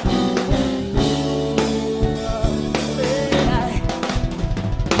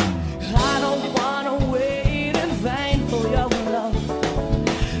 I don't wanna wait in vain for your love.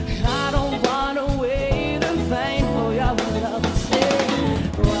 I don't wanna wait in vain for your love. Say,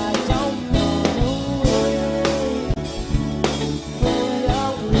 oh, I don't wanna wait for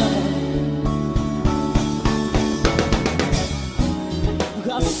your love.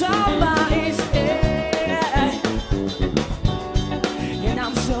 'Cause somebody's there, and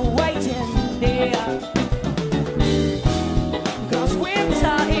I'm still waiting there. 'Cause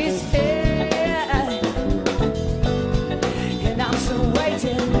winter is here, and I'm still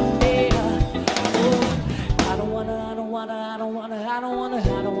waiting there. Oh, I don't wanna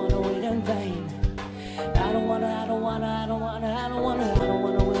wait in vain. I don't wanna wait in vain. I don't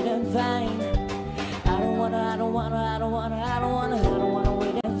wanna wait in vain.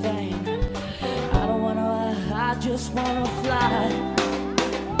 I just wanna fly.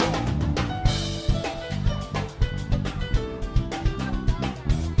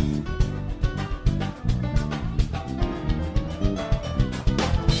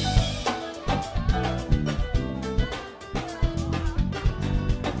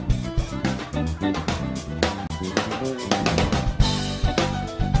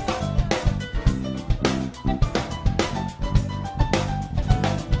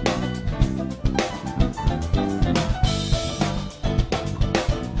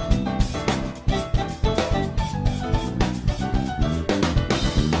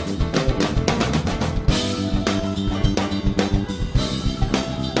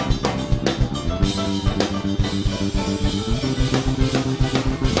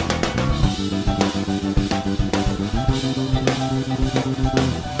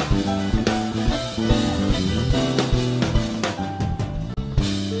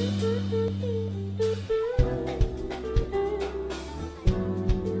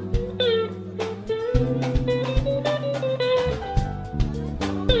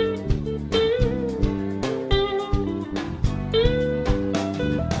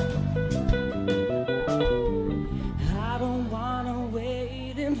 I don't wanna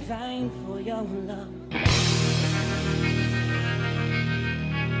wait in vain for your love.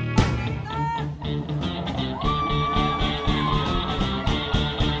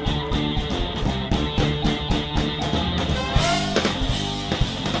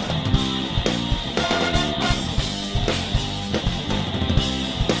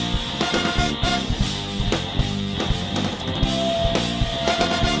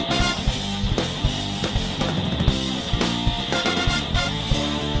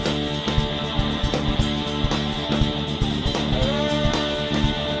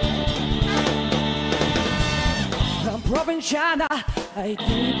 Provinciana ay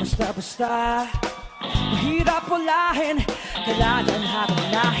di basta-basta. Mahirap walahin, kailangan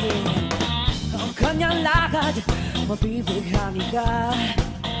harunahin. Ang kanyang lakad, mabibighani ka.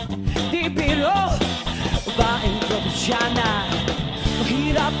 Di biro, babaeng probinsyana,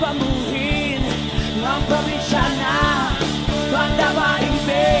 mahirap pamuhin ang probinsyana. Banda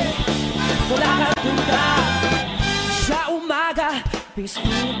maibig, wala kang duda. Sa umaga,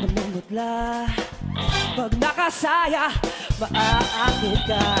 biskuit na mumutla. Pag nakasaya, maaakit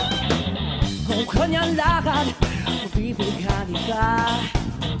ka. Kung kanyang lakad, mabibighani ka.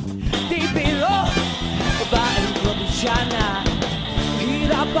 Di biro, babaeng probinsyana,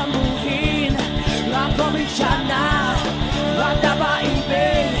 mahirap pamuhin ang probinsyana. Banda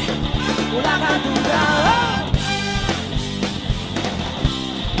maibig, wala kang duda.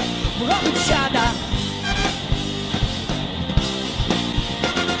 Probinsyana,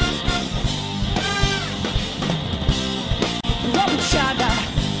 probinsyana.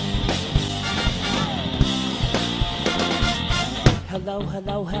 Hello,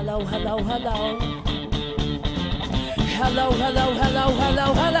 hello, hello, hello, hello. Hello, hello, hello, hello,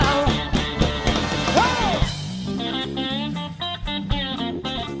 hello. Whoa!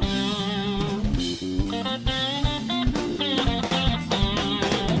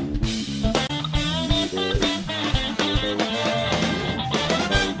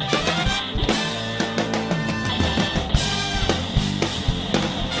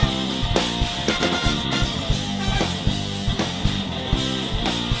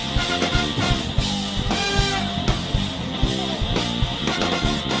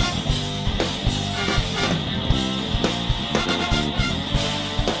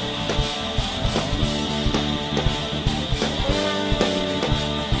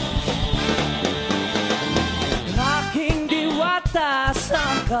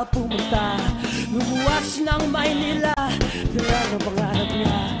 Saan ka pumunta? Lumuwas ng Maynila, dala ng pangarap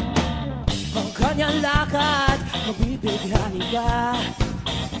niya. Ang kanyang lakad, mabibighani ka.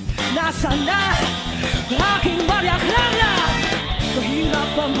 Nasaan na aking Maria Clara? Mahirap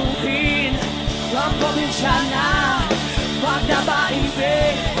pamuhin ang probinsyana. Pag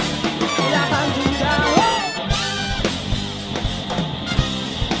nabaibig, wala kang duda.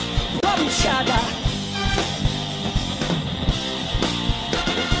 Probinsyana,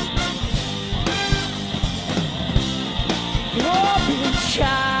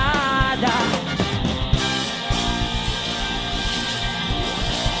 probinsyana.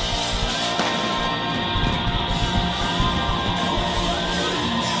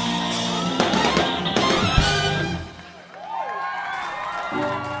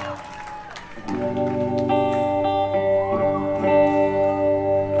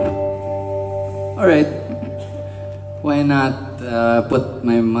 Alright, why not put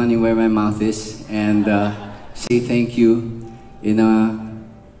my money where my mouth is and say thank you in a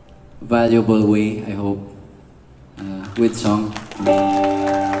valuable way, I hope, with song.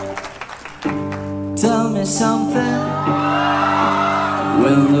 Tell me something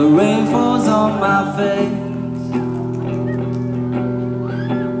when the rain falls on my face.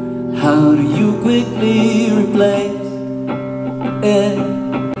 How do you quickly replace it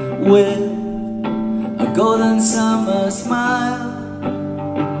with a golden summer smile?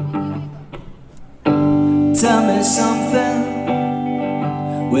 Tell me something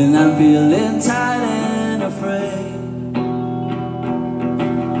when I'm feeling tired and afraid.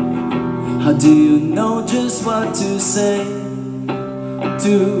 How do you know just what to say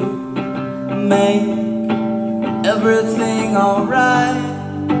to make everything alright?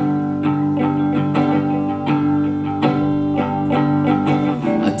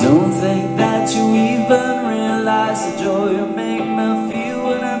 I don't think that you even realize the joy you make me feel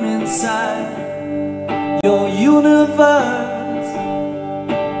when I'm inside your universe.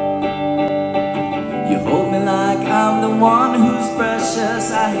 You hold me like I'm the one who's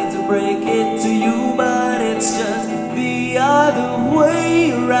precious. I hate to break it to you, but it's just the other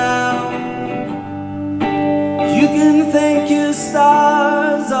way around. You can thank your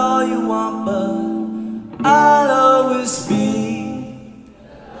stars all you want, but I'll always be.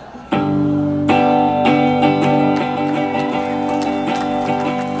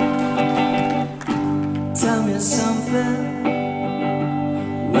 Tell me something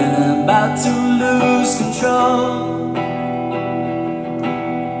when I'm about to lose control.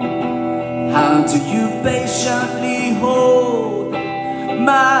 How do you patiently hold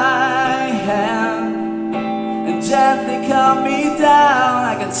my hand and gently calm me down?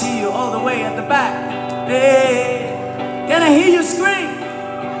 I can see you all the way at the back. Hey, can I hear you scream?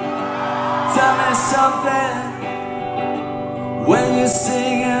 Tell me something when you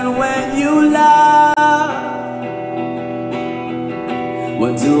sing and when you laugh.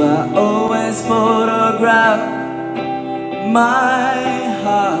 What do I always photograph? My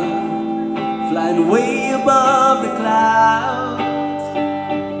heart flying way above the clouds.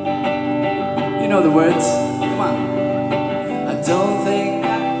 know the words. Come on. I don't think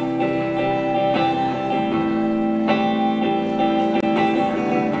that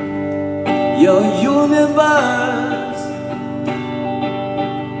your universe,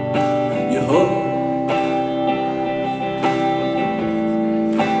 your hope,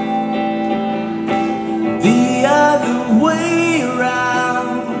 the other way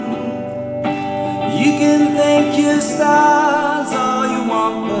around. You can thank your stars all you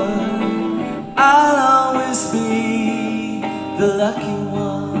want, but I'll always be the lucky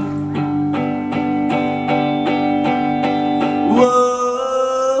one. Whoa.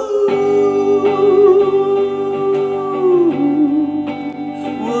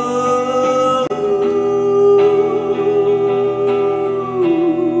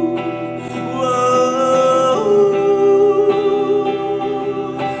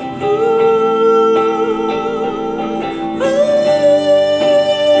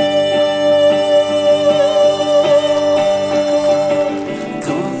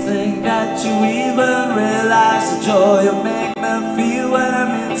 Joy you make me feel when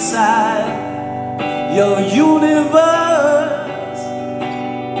I'm inside your universe.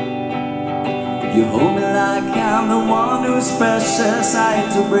 You hold me like I'm the one who's precious. I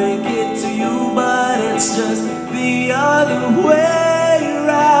hate to break it to you, but it's just the other way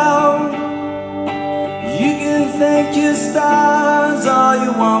around. You can thank your stars all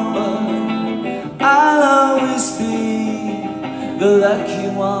you want, but I'll always be the lucky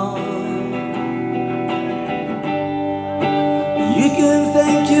one. You can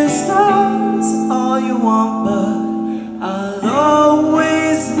thank your stars all you want, but I'll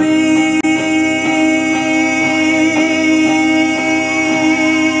always be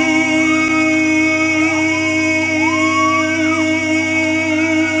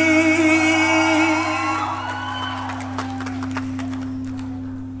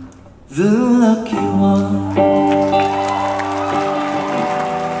the lucky one.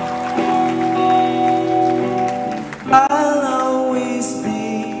 I'll always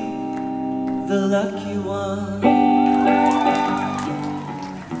be the lucky one.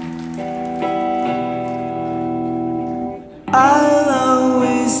 I'll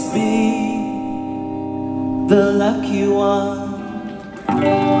always be the lucky one.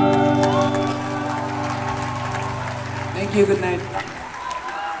 Thank you, good night.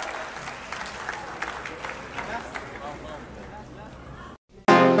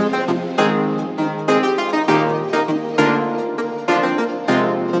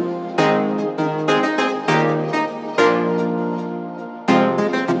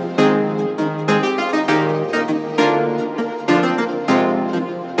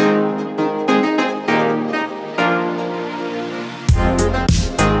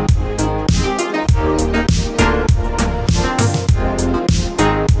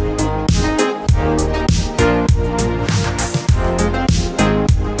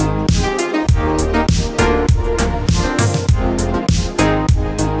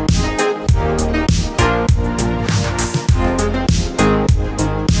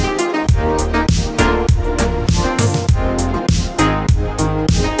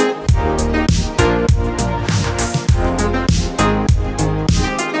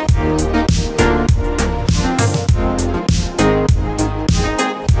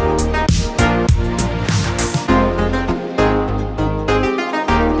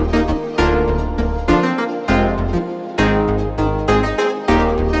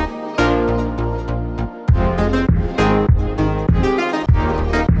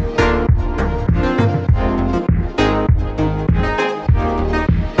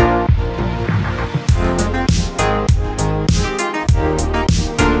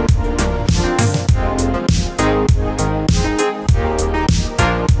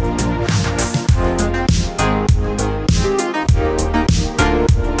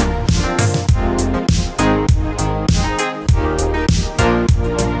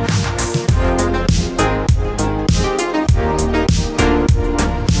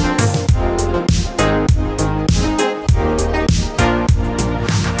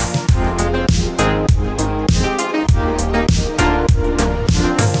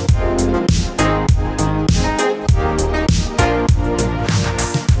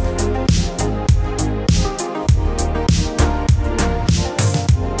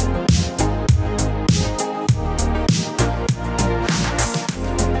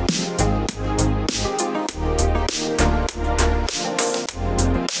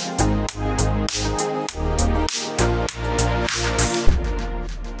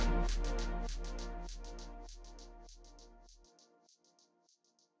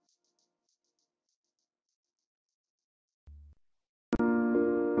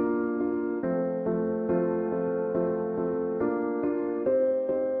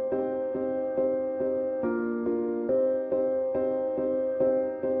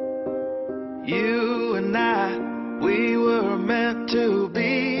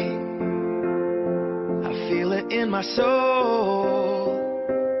 in my soul,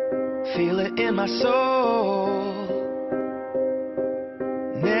 feel it in my soul.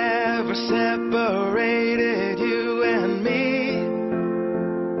 Never separated you and me.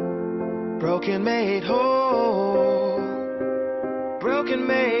 Broken made whole, broken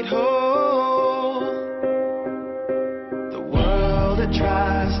made whole. The world that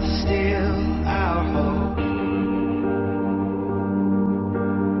tries to steal our hope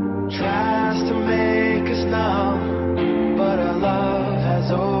tries to make us numb, but our love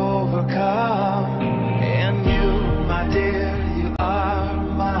has overcome. And you, my dear, you are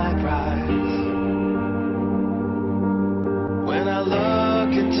my prize. When I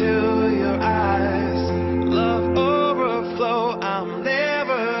look into your eyes, love overflow, I'm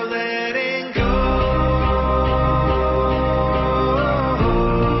never letting go.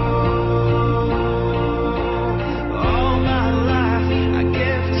 All my life I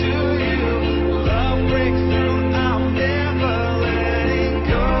give to you, love breakthrough, I'm never letting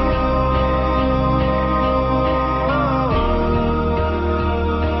go.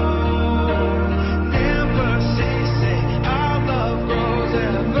 Never ceasing, our love grows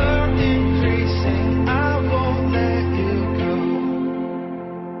ever increasing, I won't let you go.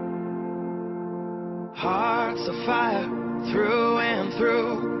 Hearts of fire through and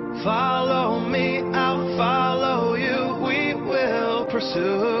through, follow me, I'll follow you, we will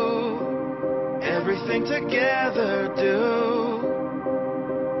pursue everything together, do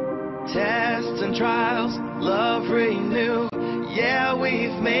tests and trials, love renew. Yeah,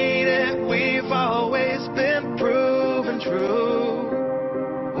 we've made it, we've always been proven true.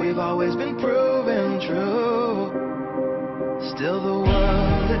 We've always been proven true. Still the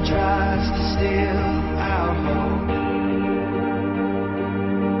world that tries to steal our hope